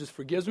 Jesus just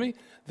forgives me.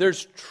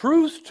 There's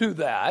truth to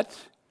that,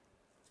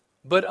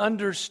 but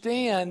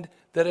understand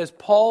that as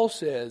Paul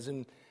says,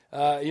 and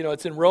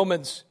it's in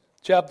Romans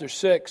chapter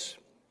 6,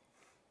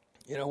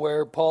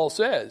 where Paul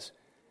says,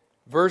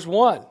 verse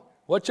 1,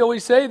 what shall we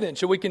say then?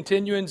 Shall we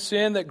continue in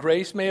sin that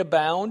grace may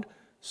abound?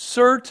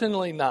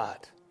 Certainly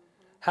not.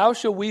 How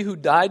shall we who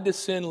died to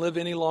sin live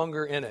any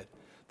longer in it?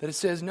 That it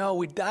says, no,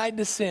 we died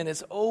to sin.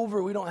 It's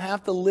over. We don't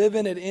have to live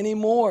in it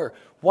anymore.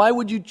 Why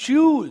would you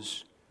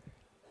choose?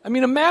 I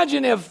mean,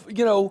 imagine if,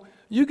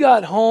 you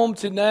got home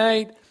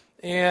tonight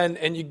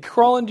and you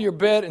crawl into your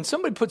bed and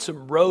somebody put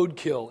some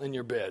roadkill in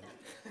your bed.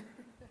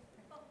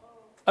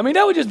 I mean,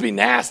 that would just be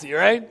nasty,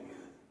 right?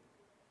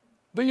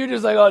 But you're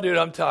just like, oh, dude,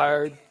 I'm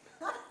tired.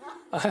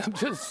 I'm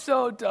just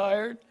so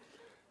tired.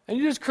 And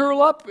you just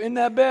curl up in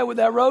that bed with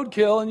that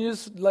roadkill and you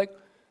just like,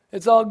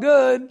 it's all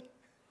good.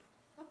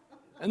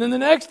 And then the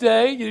next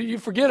day, you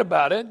forget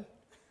about it.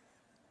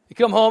 You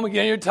come home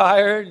again, you're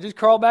tired, you just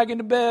crawl back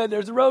into bed,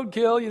 there's a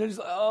roadkill, just,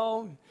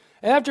 oh.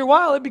 And after a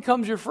while, it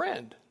becomes your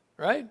friend,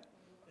 right?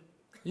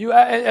 You,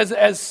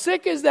 as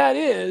sick as that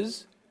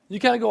is, you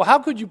kind of go, how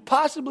could you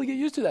possibly get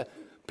used to that?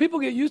 People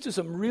get used to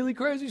some really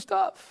crazy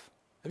stuff.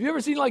 Have you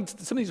ever seen like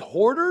some of these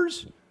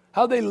hoarders,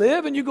 how they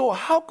live? And you go,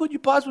 how could you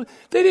possibly?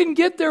 They didn't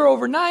get there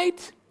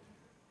overnight.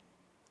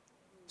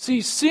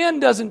 See, sin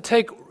doesn't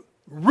take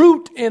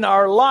root in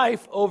our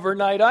life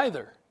overnight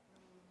either.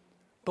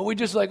 But we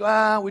just like,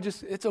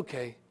 it's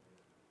okay.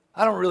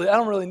 I don't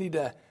really need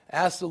to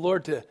ask the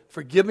Lord to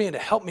forgive me and to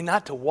help me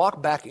not to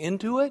walk back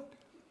into it.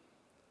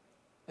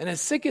 And as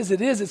sick as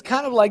it is, it's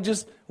kind of like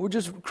we're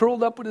just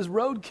curled up with his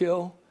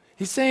roadkill.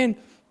 He's saying,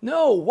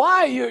 no,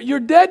 why? You're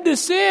dead to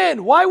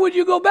sin. Why would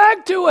you go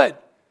back to it?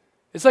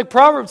 It's like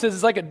Proverbs says,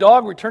 it's like a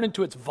dog returning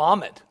to its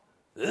vomit.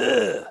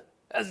 Ugh,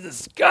 that's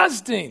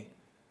disgusting.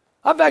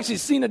 I've actually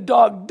seen a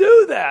dog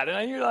do that.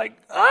 And you're like,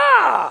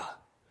 ah.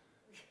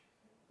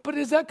 But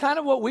is that kind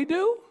of what we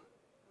do?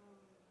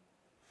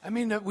 I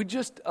mean, we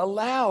just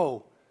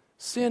allow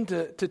sin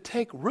to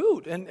take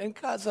root. And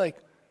God's like,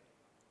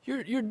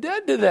 you're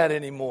dead to that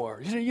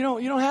anymore. You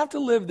don't have to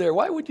live there.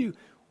 Why would get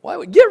rid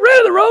of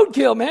the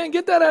roadkill, man?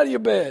 Get that out of your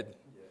bed.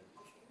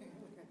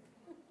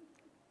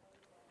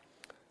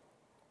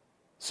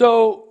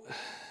 So,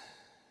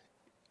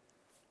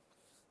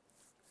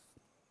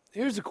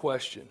 here's a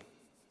question.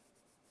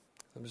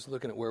 I'm just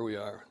looking at where we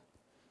are.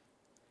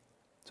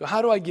 So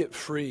how do I get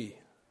free?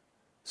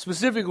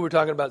 Specifically, we're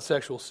talking about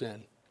sexual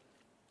sin.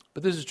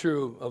 But this is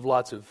true of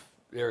lots of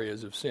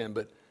areas of sin.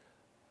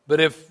 But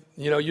if,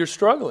 you're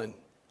struggling,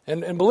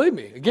 and believe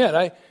me,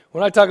 again,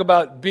 when I talk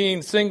about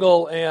being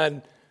single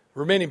and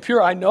remaining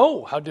pure, I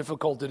know how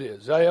difficult it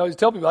is. I always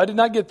tell people, I did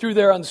not get through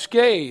there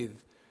unscathed.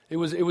 It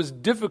was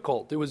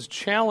difficult. It was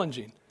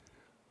challenging.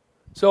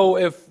 So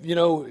if,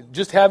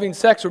 just having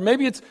sex, or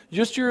maybe it's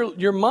just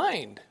your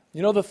mind,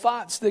 the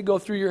thoughts that go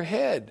through your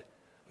head.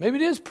 Maybe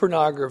it is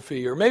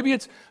pornography, or maybe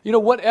it's,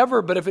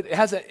 whatever, but if it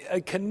has a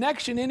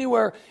connection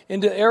anywhere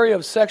into the area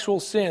of sexual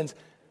sins,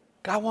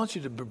 God wants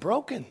you to be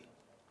broken.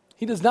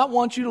 He does not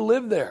want you to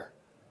live there.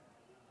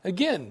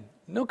 Again,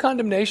 no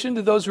condemnation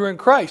to those who are in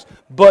Christ.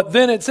 But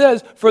then it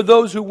says, for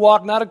those who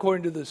walk not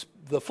according to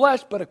the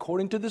flesh, but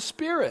according to the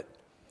Spirit.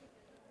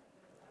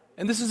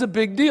 And this is a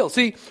big deal.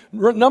 See,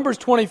 Numbers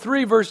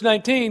 23, verse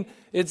 19,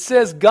 it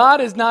says,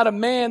 God is not a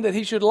man that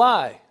he should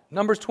lie.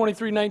 Numbers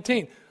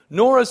 23:19,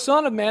 nor a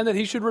son of man that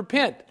he should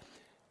repent.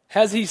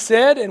 Has he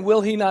said, and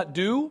will he not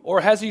do? Or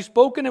has he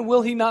spoken, and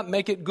will he not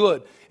make it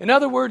good? In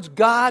other words,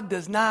 God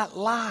does not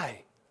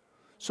lie.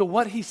 So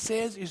what he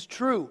says is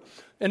true.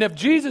 And if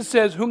Jesus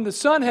says, whom the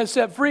Son has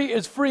set free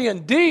is free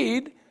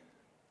indeed,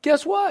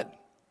 guess what?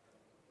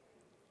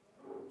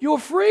 You're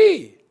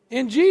free.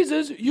 In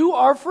Jesus, you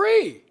are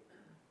free.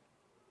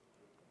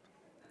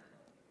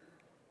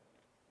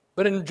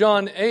 But in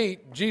John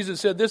 8,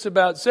 Jesus said this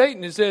about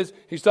Satan. He says,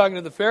 he's talking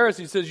to the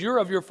Pharisees, he says, you're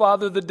of your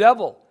father the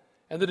devil,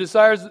 and the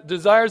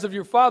desires of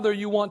your father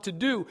you want to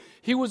do.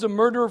 He was a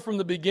murderer from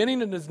the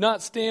beginning and does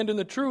not stand in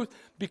the truth,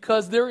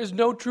 because there is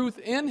no truth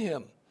in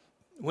him.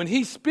 When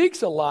he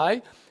speaks a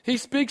lie, he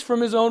speaks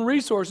from his own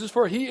resources,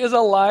 for he is a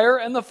liar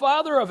and the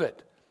father of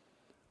it.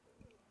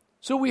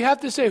 So we have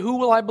to say, who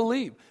will I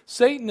believe?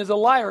 Satan is a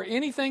liar.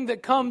 Anything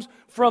that comes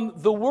from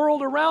the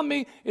world around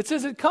me, it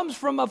says it comes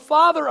from a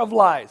father of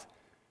lies.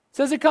 It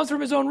says it comes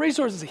from his own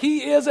resources. He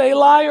is a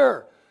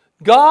liar.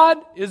 God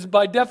is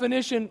by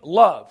definition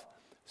love.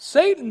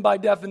 Satan by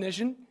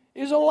definition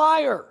is a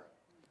liar.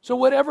 So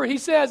whatever he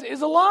says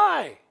is a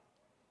lie.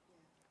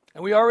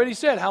 And we already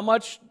said how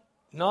much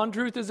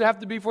non-truth does it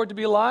have to be for it to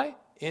be a lie?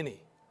 Any.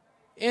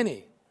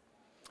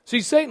 See,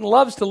 Satan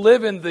loves to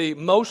live in the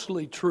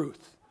mostly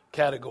truth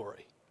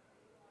category.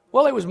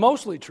 Well, it was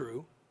mostly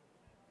true.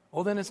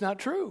 Well, then it's not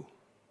true.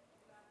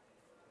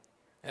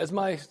 As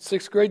my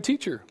 6th grade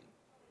teacher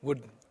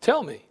would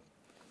tell me.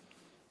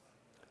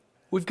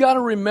 We've got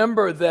to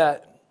remember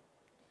that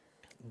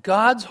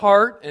God's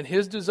heart and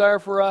his desire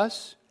for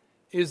us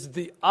is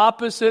the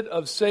opposite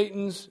of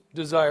Satan's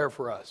desire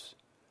for us.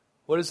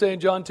 What does it say in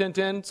John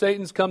 10:10?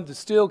 Satan's come to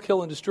steal,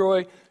 kill, and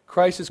destroy.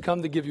 Christ has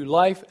come to give you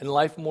life and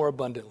life more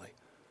abundantly.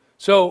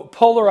 So,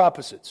 polar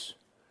opposites.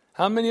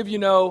 How many of you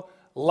know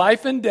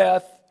life and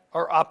death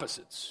are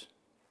opposites?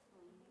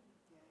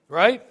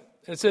 Right?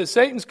 And it says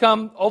Satan's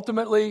come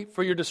ultimately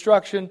for your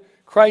destruction.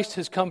 Christ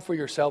has come for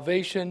your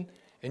salvation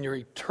and your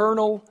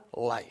eternal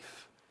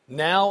life,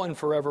 now and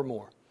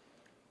forevermore.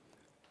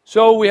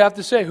 So we have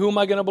to say, who am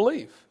I going to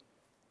believe?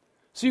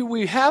 See,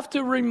 we have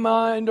to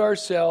remind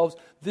ourselves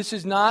this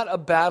is not a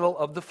battle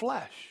of the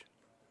flesh.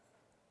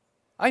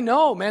 I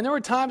know, man, there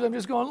were times I'm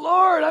just going,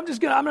 Lord, I'm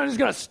just going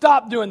to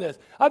stop doing this.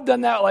 I've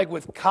done that like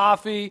with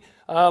coffee.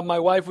 My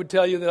wife would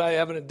tell you that I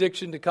have an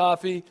addiction to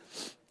coffee,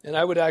 and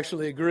I would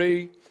actually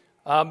agree.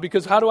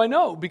 Because how do I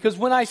know? Because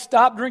when I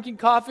stop drinking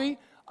coffee,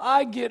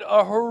 I get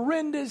a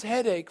horrendous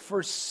headache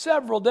for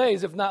several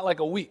days, if not like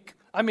a week.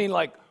 I mean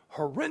like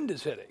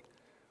horrendous headache.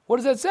 What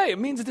does that say? It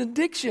means it's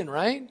addiction,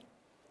 right?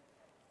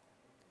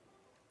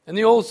 And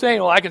the old saying,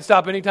 well, I can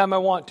stop anytime I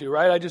want to,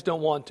 right? I just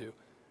don't want to.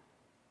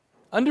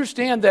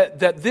 Understand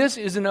that this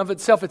is in of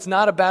itself, it's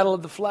not a battle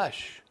of the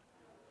flesh.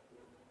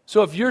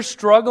 So if you're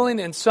struggling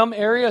in some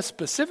area,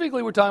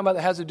 specifically we're talking about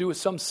that has to do with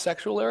some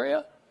sexual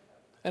area,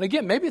 and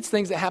again, maybe it's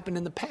things that happened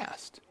in the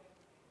past,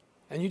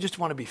 and you just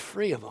want to be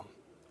free of them,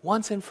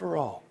 once and for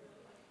all.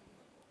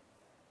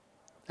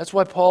 That's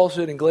why Paul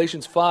said in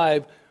Galatians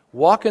 5,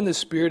 walk in the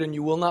Spirit and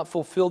you will not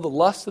fulfill the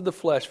lust of the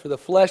flesh, for the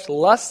flesh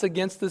lusts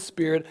against the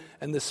Spirit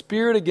and the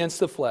Spirit against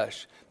the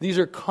flesh. These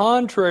are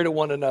contrary to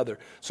one another.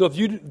 So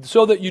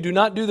that you do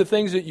not do the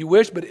things that you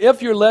wish, but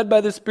if you're led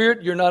by the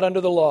Spirit, you're not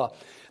under the law.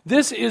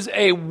 This is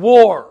a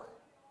war.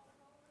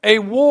 A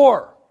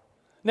war.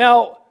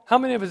 Now, how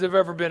many of us have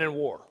ever been in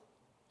war?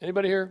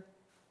 Anybody here?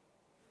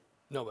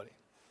 Nobody.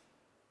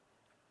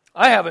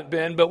 I haven't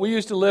been, but we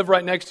used to live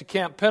right next to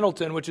Camp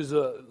Pendleton, which is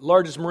the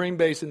largest Marine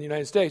base in the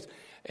United States.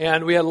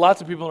 And we had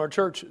lots of people in our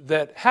church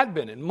that had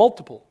been in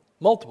multiple.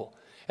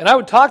 And I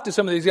would talk to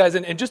some of these guys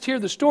and just hear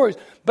the stories,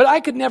 but I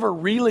could never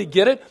really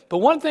get it. But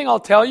one thing I'll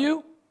tell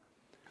you,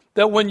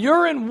 that when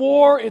you're in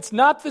war, it's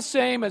not the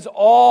same as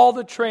all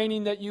the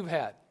training that you've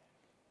had.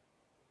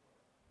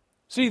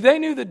 See, they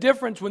knew the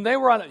difference when they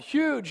were on a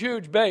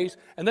huge base,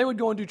 and they would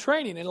go and do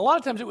training. And a lot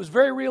of times it was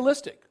very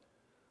realistic.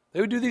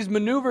 They would do these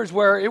maneuvers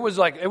where it was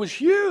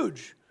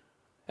huge.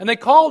 And they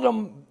called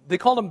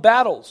them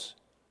battles.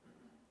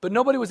 But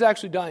nobody was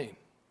actually dying.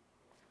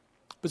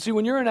 But see,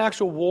 when you're in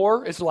actual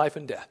war, it's life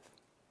and death.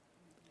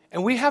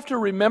 And we have to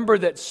remember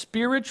that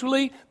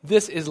spiritually,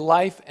 this is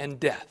life and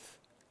death.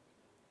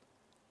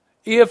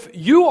 If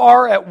you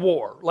are at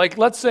war, like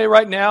let's say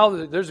right now,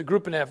 there's a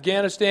group in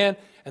Afghanistan,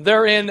 and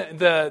they're in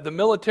the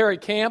military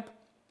camp,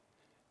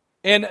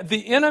 and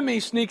the enemy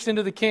sneaks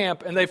into the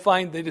camp, and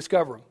they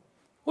discover them.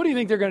 What do you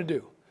think they're going to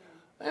do?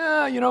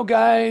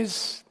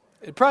 Guys,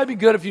 it'd probably be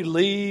good if you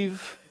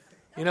leave.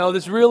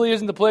 This really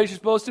isn't the place you're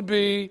supposed to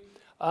be.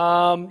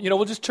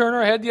 We'll just turn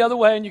our head the other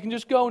way and you can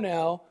just go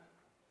now.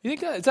 You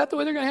think is that the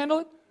way they're going to handle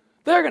it?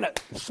 They're going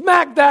to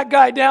smack that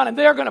guy down and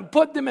they're going to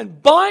put them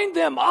and bind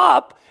them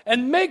up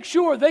and make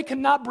sure they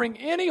cannot bring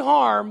any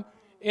harm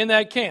in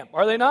that camp.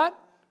 Are they not?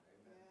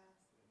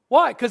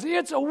 Why? Because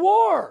it's a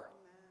war.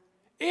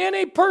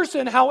 Any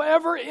person,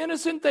 however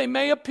innocent they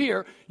may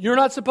appear, you're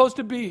not supposed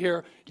to be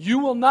here. You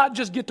will not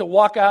just get to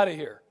walk out of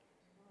here.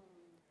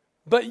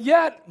 But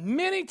yet,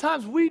 many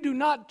times we do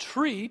not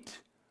treat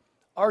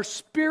our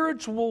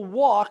spiritual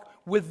walk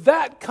with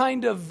that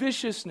kind of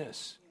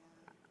viciousness.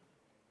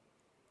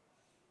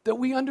 That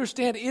we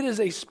understand it is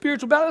a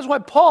spiritual battle. That's why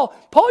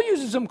Paul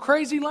uses some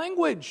crazy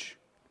language.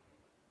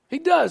 He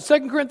does.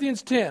 2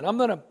 Corinthians 10. I'm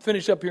going to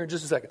finish up here in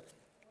just a second.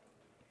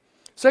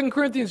 2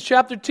 Corinthians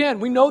chapter 10.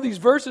 We know these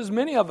verses,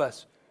 many of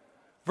us.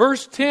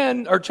 Verse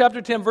 10, or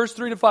chapter 10, verse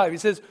 3 to 5. He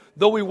says,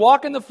 though we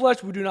walk in the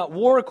flesh, we do not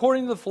war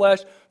according to the flesh,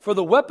 for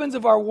the weapons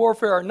of our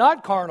warfare are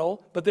not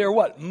carnal, but they are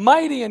what?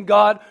 Mighty in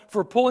God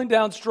for pulling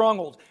down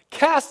strongholds,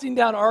 casting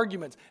down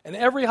arguments, and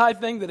every high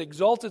thing that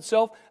exalts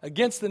itself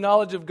against the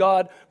knowledge of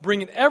God,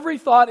 bringing every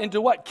thought into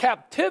what?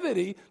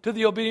 Captivity to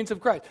the obedience of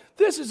Christ.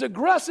 This is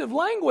aggressive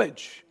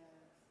language.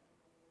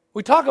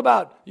 We talk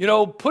about,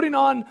 putting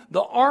on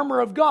the armor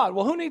of God.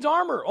 Well, who needs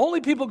armor?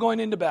 Only people going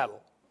into battle.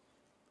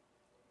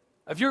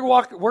 If you're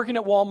working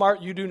at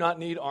Walmart, you do not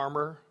need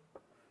armor.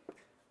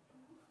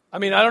 I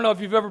don't know if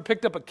you've ever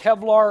picked up a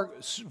Kevlar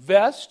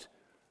vest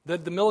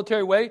that the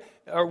military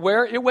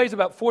wear. It weighs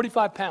about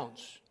 45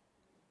 pounds.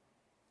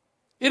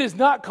 It is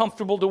not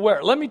comfortable to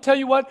wear. Let me tell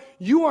you what,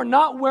 you are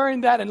not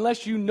wearing that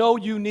unless you know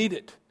you need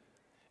it.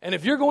 And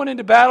if you're going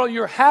into battle,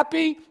 you're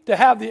happy to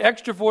have the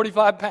extra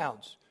 45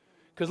 pounds.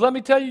 Because let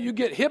me tell you, you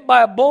get hit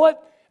by a bullet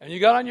and you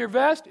got on your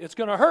vest, it's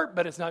going to hurt,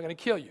 but it's not going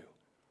to kill you.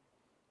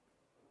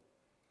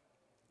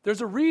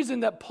 There's a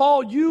reason that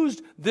Paul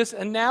used this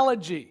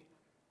analogy.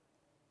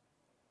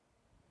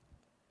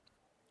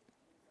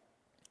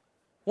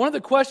 One of the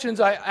questions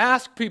I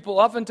ask people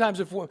oftentimes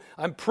if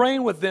I'm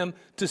praying with them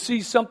to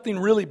see something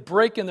really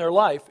break in their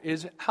life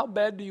is, how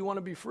bad do you want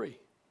to be free?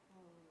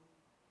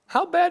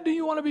 How bad do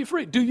you want to be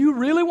free? Do you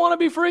really want to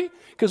be free?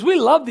 Because we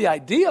love the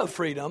idea of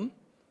freedom.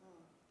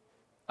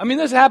 I mean,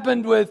 this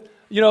happened with,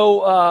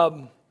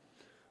 I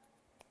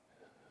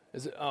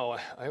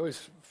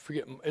always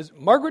forget. Is it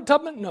Margaret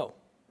Tubman? No.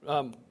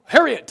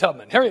 Harriet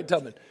Tubman.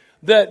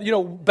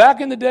 That,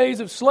 back in the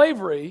days of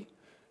slavery,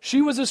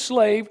 she was a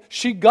slave.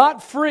 She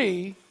got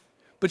free,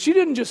 but she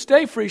didn't just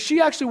stay free. She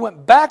actually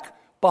went back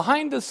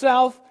behind the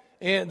South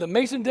and the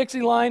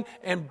Mason-Dixie line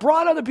and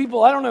brought other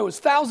people. I don't know, it was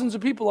thousands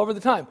of people over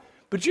the time.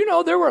 But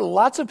there were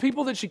lots of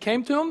people that she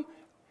came to them,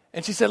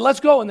 and she said, let's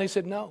go. And they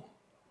said, no.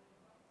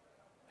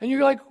 And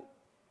you're like,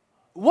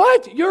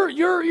 what?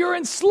 You're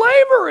in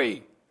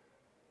slavery.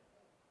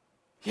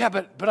 Yeah,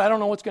 but I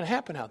don't know what's going to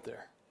happen out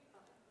there.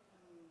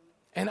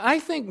 And I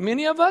think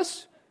many of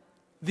us,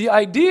 the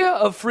idea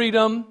of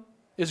freedom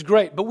is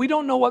great, but we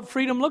don't know what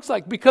freedom looks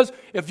like. Because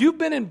if you've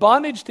been in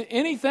bondage to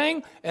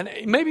anything, and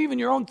maybe even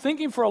your own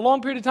thinking for a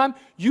long period of time,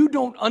 you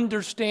don't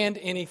understand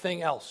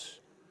anything else.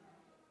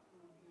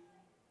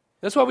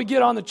 That's why we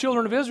get on the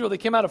children of Israel. They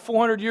came out of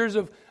 400 years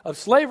of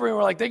slavery, and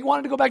we're like, they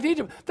wanted to go back to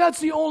Egypt. That's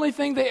the only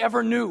thing they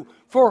ever knew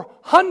for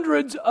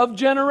hundreds of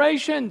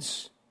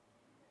generations.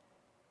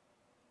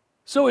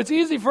 So it's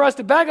easy for us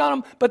to bag on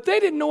them, but they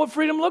didn't know what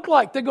freedom looked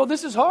like. They go,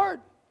 this is hard.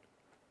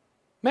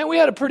 Man, we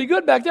had it pretty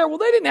good back there. Well,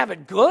 they didn't have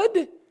it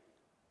good,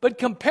 but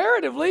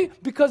comparatively,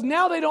 because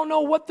now they don't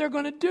know what they're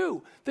going to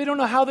do. They don't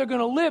know how they're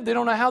going to live. They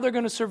don't know how they're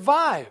going to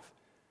survive.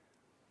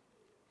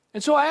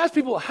 And so I ask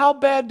people, how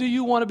bad do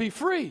you want to be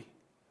free?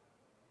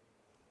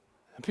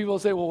 And people will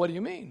say, well, what do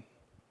you mean?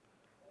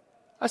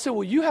 I said,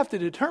 well, you have to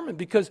determine,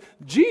 because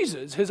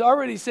Jesus has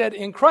already said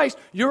in Christ,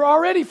 you're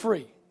already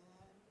free.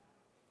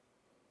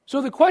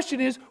 So the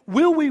question is,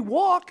 will we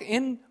walk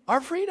in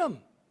our freedom?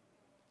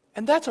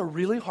 And that's a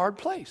really hard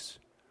place,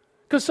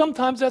 because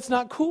sometimes that's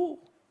not cool.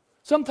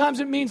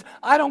 Sometimes it means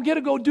I don't get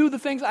to go do the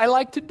things I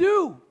like to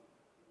do.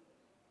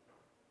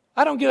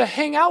 I don't get to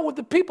hang out with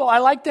the people I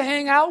like to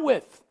hang out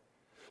with.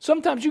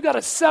 Sometimes you got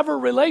to sever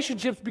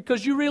relationships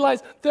because you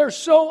realize they're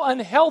so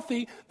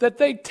unhealthy that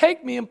they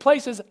take me in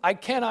places I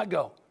cannot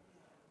go.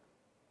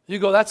 You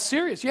go, that's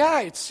serious. Yeah,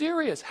 it's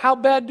serious. How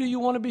bad do you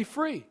want to be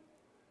free?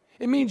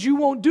 It means you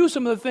won't do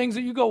some of the things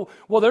that you go,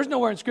 well, there's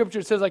nowhere in Scripture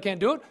that says I can't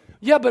do it.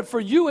 Yeah, but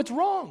for you, it's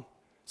wrong.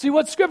 See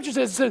what Scripture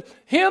says? It says,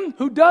 him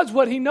who does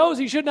what he knows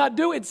he should not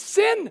do, it's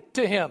sin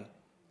to him.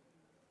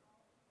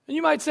 And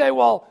you might say,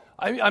 well,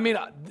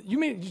 you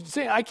mean you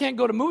say I can't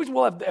go to movies?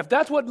 Well, if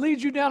that's what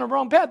leads you down a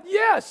wrong path,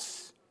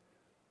 yes.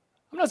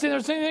 I'm not saying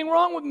there's anything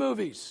wrong with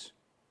movies.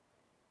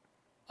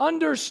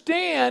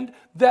 Understand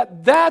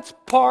that that's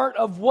part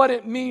of what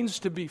it means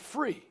to be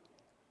free.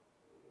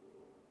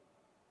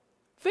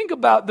 Think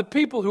about the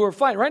people who are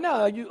fighting. Right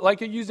now, like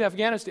you use in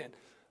Afghanistan.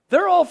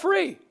 They're all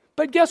free.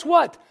 But guess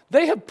what?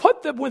 They have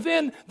put them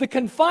within the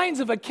confines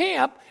of a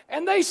camp,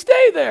 and they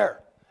stay there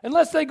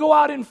unless they go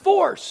out in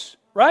force,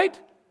 right?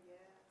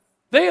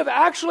 They have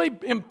actually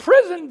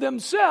imprisoned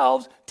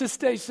themselves to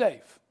stay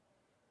safe.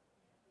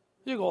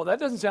 You go, well, that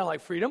doesn't sound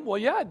like freedom. Well,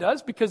 yeah, it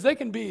does, because they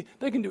can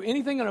do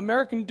anything an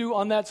American can do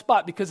on that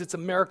spot because it's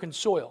American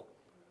soil.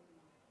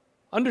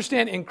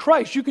 Understand, in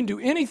Christ, you can do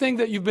anything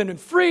that you've been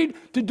freed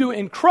to do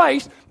in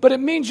Christ, but it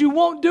means you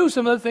won't do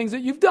some of the things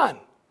that you've done.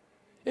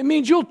 It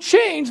means you'll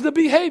change the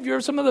behavior,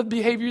 some of the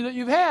behavior that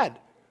you've had.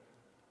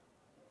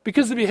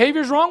 Because the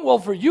behavior's wrong? Well,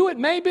 for you, it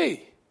may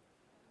be.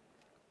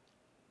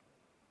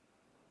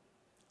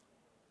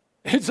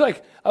 It's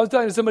like, I was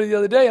talking to somebody the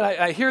other day, and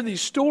I hear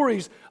these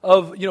stories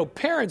of,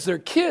 parents, their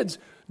kids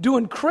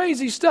doing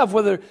crazy stuff,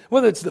 whether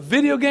it's the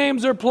video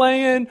games they're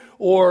playing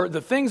or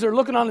the things they're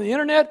looking on the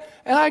internet,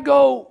 and I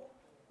go,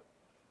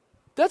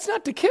 that's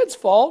not the kid's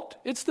fault,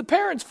 it's the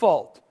parent's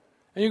fault.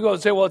 And you go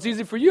and say, well, it's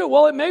easy for you.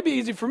 Well, it may be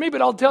easy for me,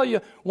 but I'll tell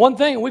you one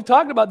thing, and we've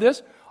talked about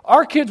this.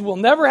 Our kids will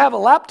never have a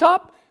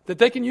laptop that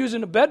they can use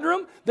in a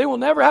bedroom. They will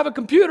never have a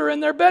computer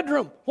in their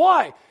bedroom.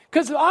 Why?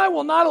 Because I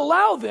will not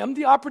allow them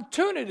the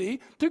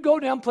opportunity to go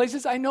down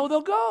places I know they'll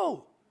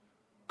go.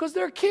 Because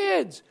they're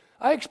kids.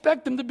 I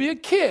expect them to be a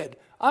kid.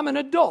 I'm an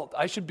adult.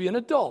 I should be an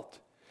adult.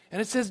 And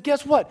it says,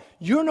 guess what?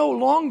 You're no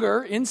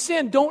longer in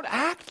sin. Don't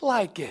act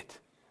like it.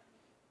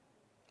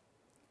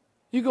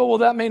 You go, well,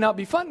 that may not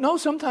be fun. No,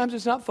 sometimes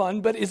it's not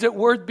fun, but is it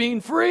worth being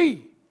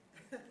free?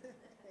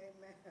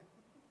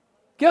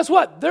 Guess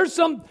what? There's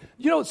some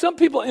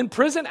people in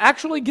prison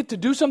actually get to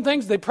do some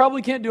things they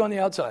probably can't do on the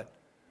outside.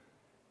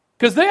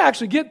 Because they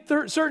actually get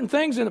certain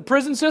things in the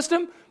prison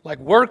system, like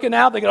working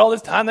out. They get all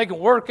this time they can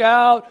work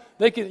out.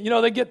 They can,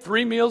 they get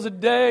 3 meals a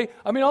day.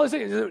 I mean, all these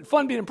things. Is it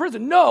fun being in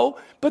prison? No,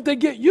 but they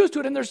get used to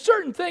it. And there's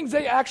certain things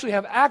they actually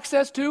have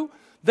access to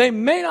they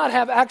may not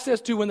have access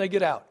to when they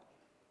get out.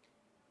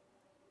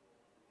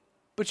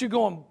 But you're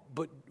going,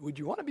 but would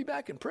you want to be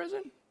back in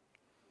prison?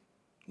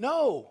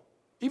 No.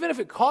 Even if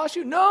it costs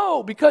you?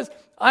 No, because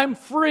I'm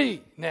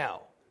free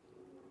now.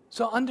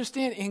 So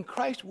understand, in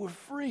Christ we're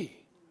free.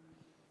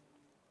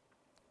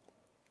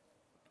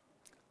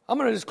 I'm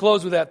going to just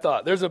close with that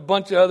thought. There's a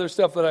bunch of other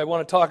stuff that I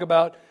want to talk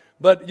about.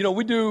 But,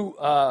 we do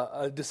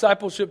a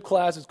discipleship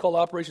class. It's called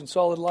Operation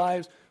Solid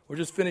Lives. We're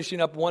just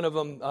finishing up one of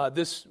them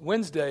this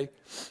Wednesday.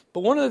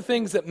 But one of the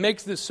things that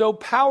makes this so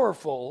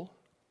powerful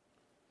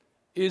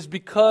is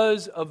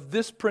because of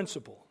this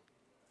principle.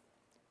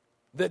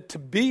 That to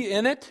be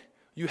in it,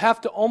 you have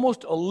to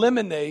almost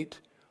eliminate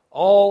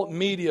all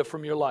media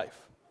from your life.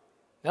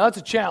 Now, that's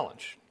a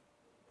challenge.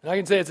 And I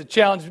can say it's a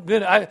challenge.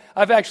 I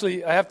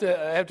have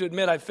to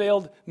admit, I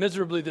failed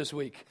miserably this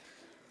week.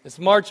 It's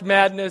March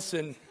Madness,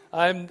 and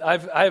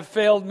I've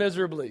failed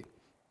miserably.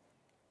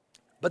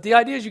 But the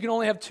idea is you can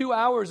only have 2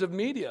 hours of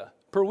media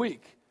per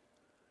week.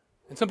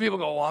 And some people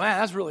go, well, man,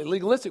 that's really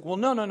legalistic. Well,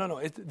 no.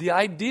 The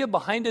idea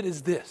behind it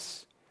is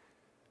this.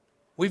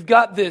 We've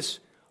got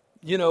this,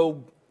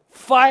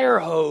 fire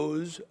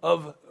hose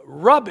of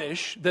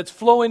rubbish that's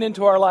flowing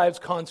into our lives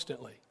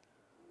constantly.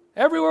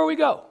 Everywhere we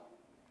go.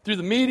 Through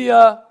the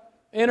media,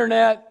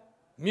 internet,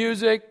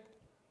 music,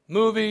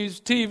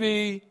 movies,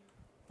 TV,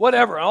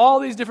 whatever, all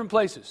these different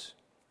places.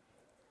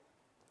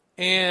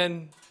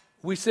 And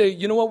we say,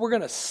 you know what, we're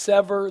going to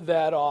sever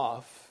that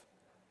off.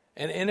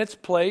 And in its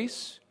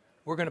place,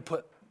 we're going to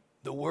put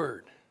the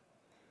Word.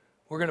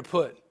 We're going to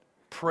put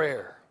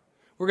prayer.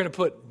 We're going to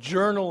put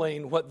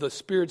journaling, what the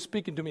Spirit's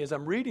speaking to me as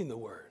I'm reading the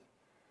Word.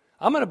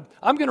 I'm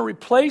going to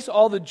replace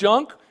all the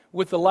junk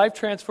with the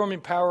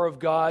life-transforming power of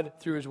God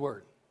through His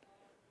Word.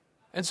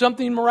 And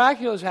something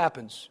miraculous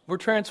happens. We're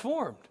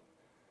transformed.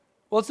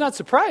 Well, it's not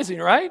surprising,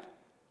 right?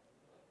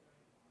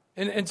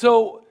 And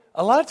so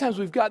a lot of times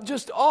we've got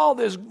just all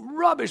this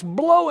rubbish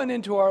blowing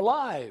into our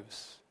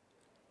lives.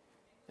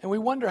 And we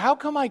wonder, how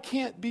come I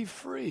can't be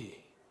free?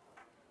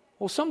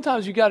 Well,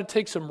 sometimes you got to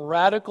take some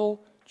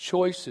radical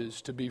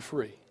choices to be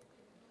free.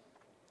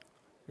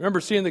 Remember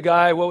seeing the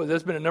guy,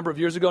 that's been a number of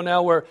years ago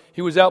now, where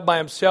he was out by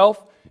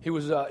himself. He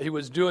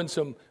was doing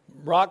some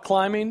rock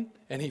climbing,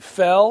 and he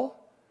fell.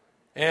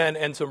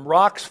 And some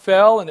rocks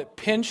fell, and it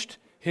pinched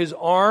his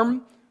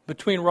arm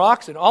between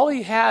rocks, and all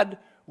he had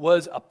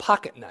was a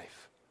pocket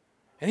knife.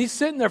 And he's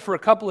sitting there for a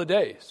couple of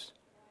days,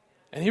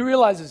 and he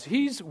realizes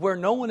he's where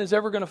no one is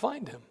ever going to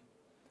find him.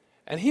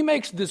 And he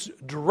makes this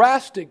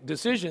drastic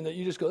decision that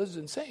you just go, this is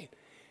insane.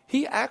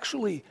 He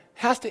actually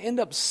has to end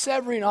up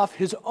severing off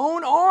his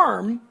own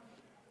arm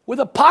with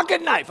a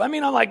pocket knife. I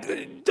mean, I'm like,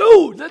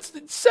 dude, that's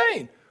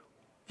insane.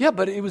 Yeah,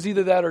 but it was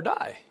either that or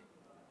die.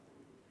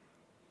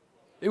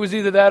 It was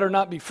either that or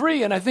not be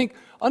free. And I think,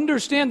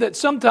 understand that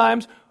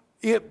sometimes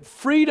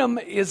freedom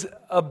is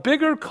a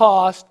bigger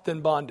cost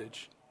than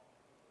bondage.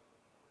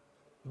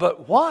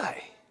 But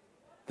why?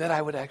 That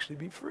I would actually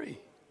be free.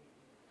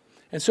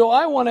 And so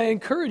I want to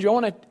encourage you, I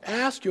want to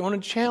ask you, I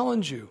want to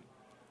challenge you.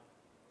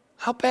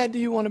 How bad do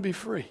you want to be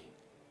free?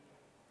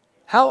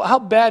 How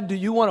bad do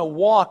you want to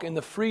walk in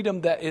the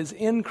freedom that is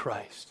in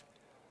Christ?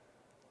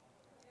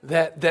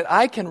 That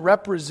I can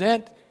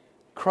represent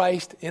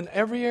Christ in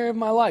every area of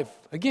my life.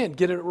 Again,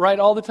 get it right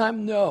all the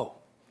time? No.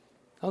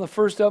 I'm the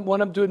first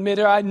one to admit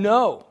it. I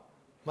know.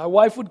 My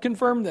wife would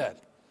confirm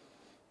that.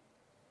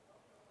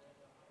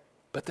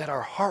 But that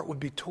our heart would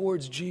be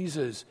towards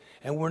Jesus,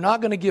 and we're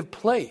not going to give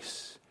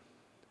place.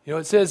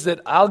 It says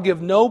that I'll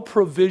give no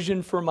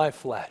provision for my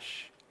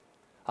flesh.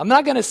 I'm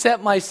not going to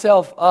set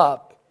myself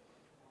up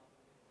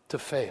to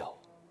fail.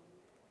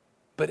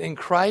 But in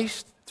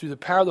Christ, through the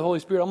power of the Holy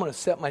Spirit, I'm going to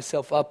set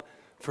myself up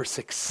for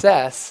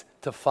success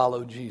to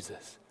follow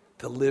Jesus,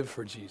 to live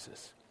for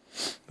Jesus.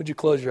 Would you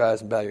close your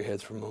eyes and bow your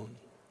heads for a moment?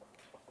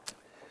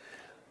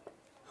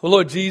 Well,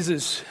 Lord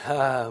Jesus,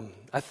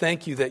 I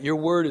thank you that your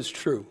word is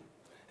true.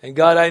 And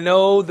God, I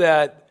know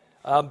that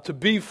to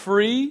be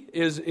free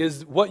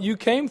is what you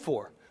came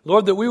for.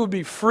 Lord, that we would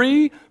be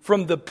free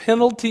from the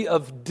penalty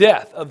of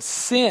death, of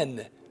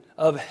sin,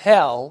 of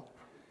hell,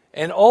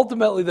 and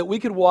ultimately that we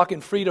could walk in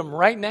freedom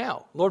right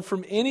now, Lord,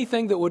 from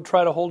anything that would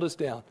try to hold us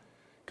down.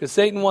 Because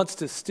Satan wants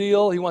to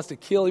steal, he wants to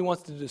kill, he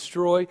wants to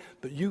destroy,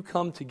 but you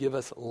come to give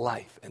us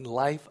life, and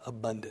life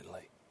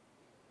abundantly.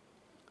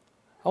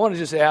 I want to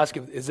just ask,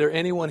 is there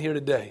anyone here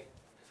today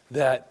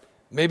that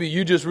maybe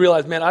you just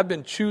realize, man, I've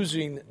been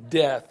choosing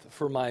death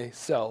for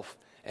myself,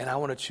 and I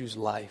want to choose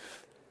life.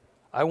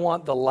 I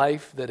want the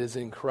life that is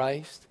in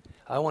Christ.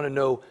 I want to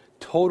know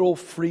total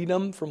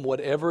freedom from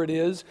whatever it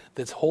is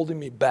that's holding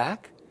me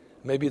back.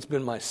 Maybe it's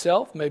been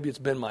myself, maybe it's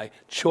been my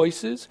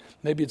choices,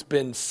 maybe it's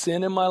been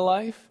sin in my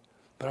life.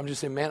 But I'm just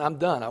saying, man, I'm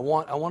done. I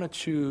want to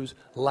choose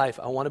life.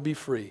 I want to be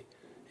free.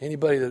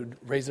 Anybody that would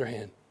raise their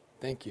hand?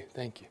 Thank you.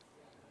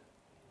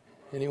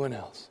 Anyone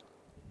else?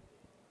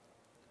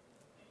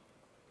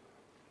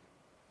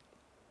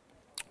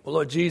 Well,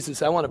 Lord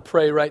Jesus, I want to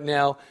pray right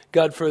now,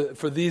 God,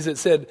 for these that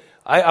said,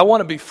 I want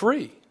to be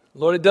free.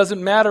 Lord, it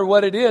doesn't matter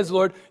what it is,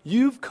 Lord,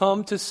 you've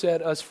come to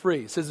set us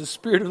free. It says, the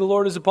Spirit of the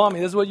Lord is upon me.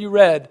 This is what you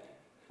read,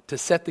 to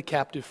set the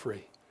captive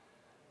free.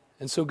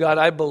 And so, God,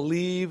 I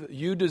believe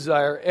you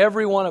desire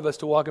every one of us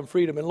to walk in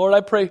freedom. And Lord,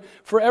 I pray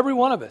for every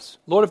one of us.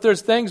 Lord, if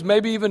there's things,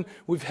 maybe even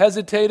we've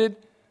hesitated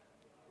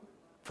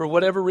for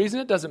whatever reason,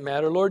 it doesn't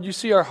matter. Lord, you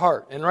see our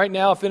heart. And right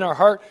now, if in our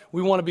heart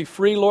we want to be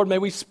free, Lord, may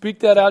we speak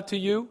that out to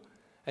you.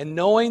 And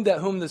knowing that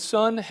whom the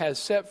Son has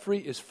set free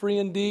is free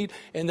indeed.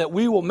 And that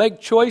we will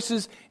make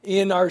choices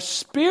in our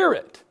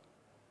spirit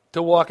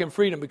to walk in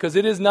freedom, because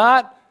it is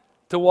not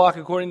to walk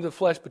according to the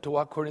flesh, but to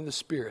walk according to the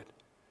Spirit.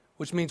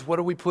 Which means, what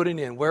are we putting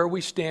in? Where are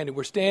we standing?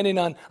 We're standing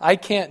on, I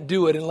can't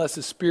do it unless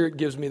the Spirit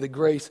gives me the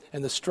grace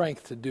and the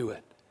strength to do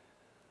it.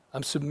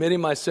 I'm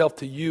submitting myself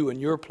to you and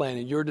your plan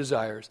and your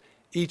desires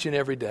each and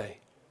every day.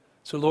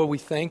 So, Lord, we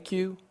thank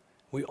you,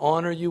 we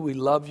honor you, we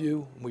love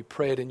you, and we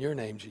pray it in your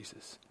name,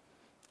 Jesus.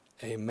 Amen.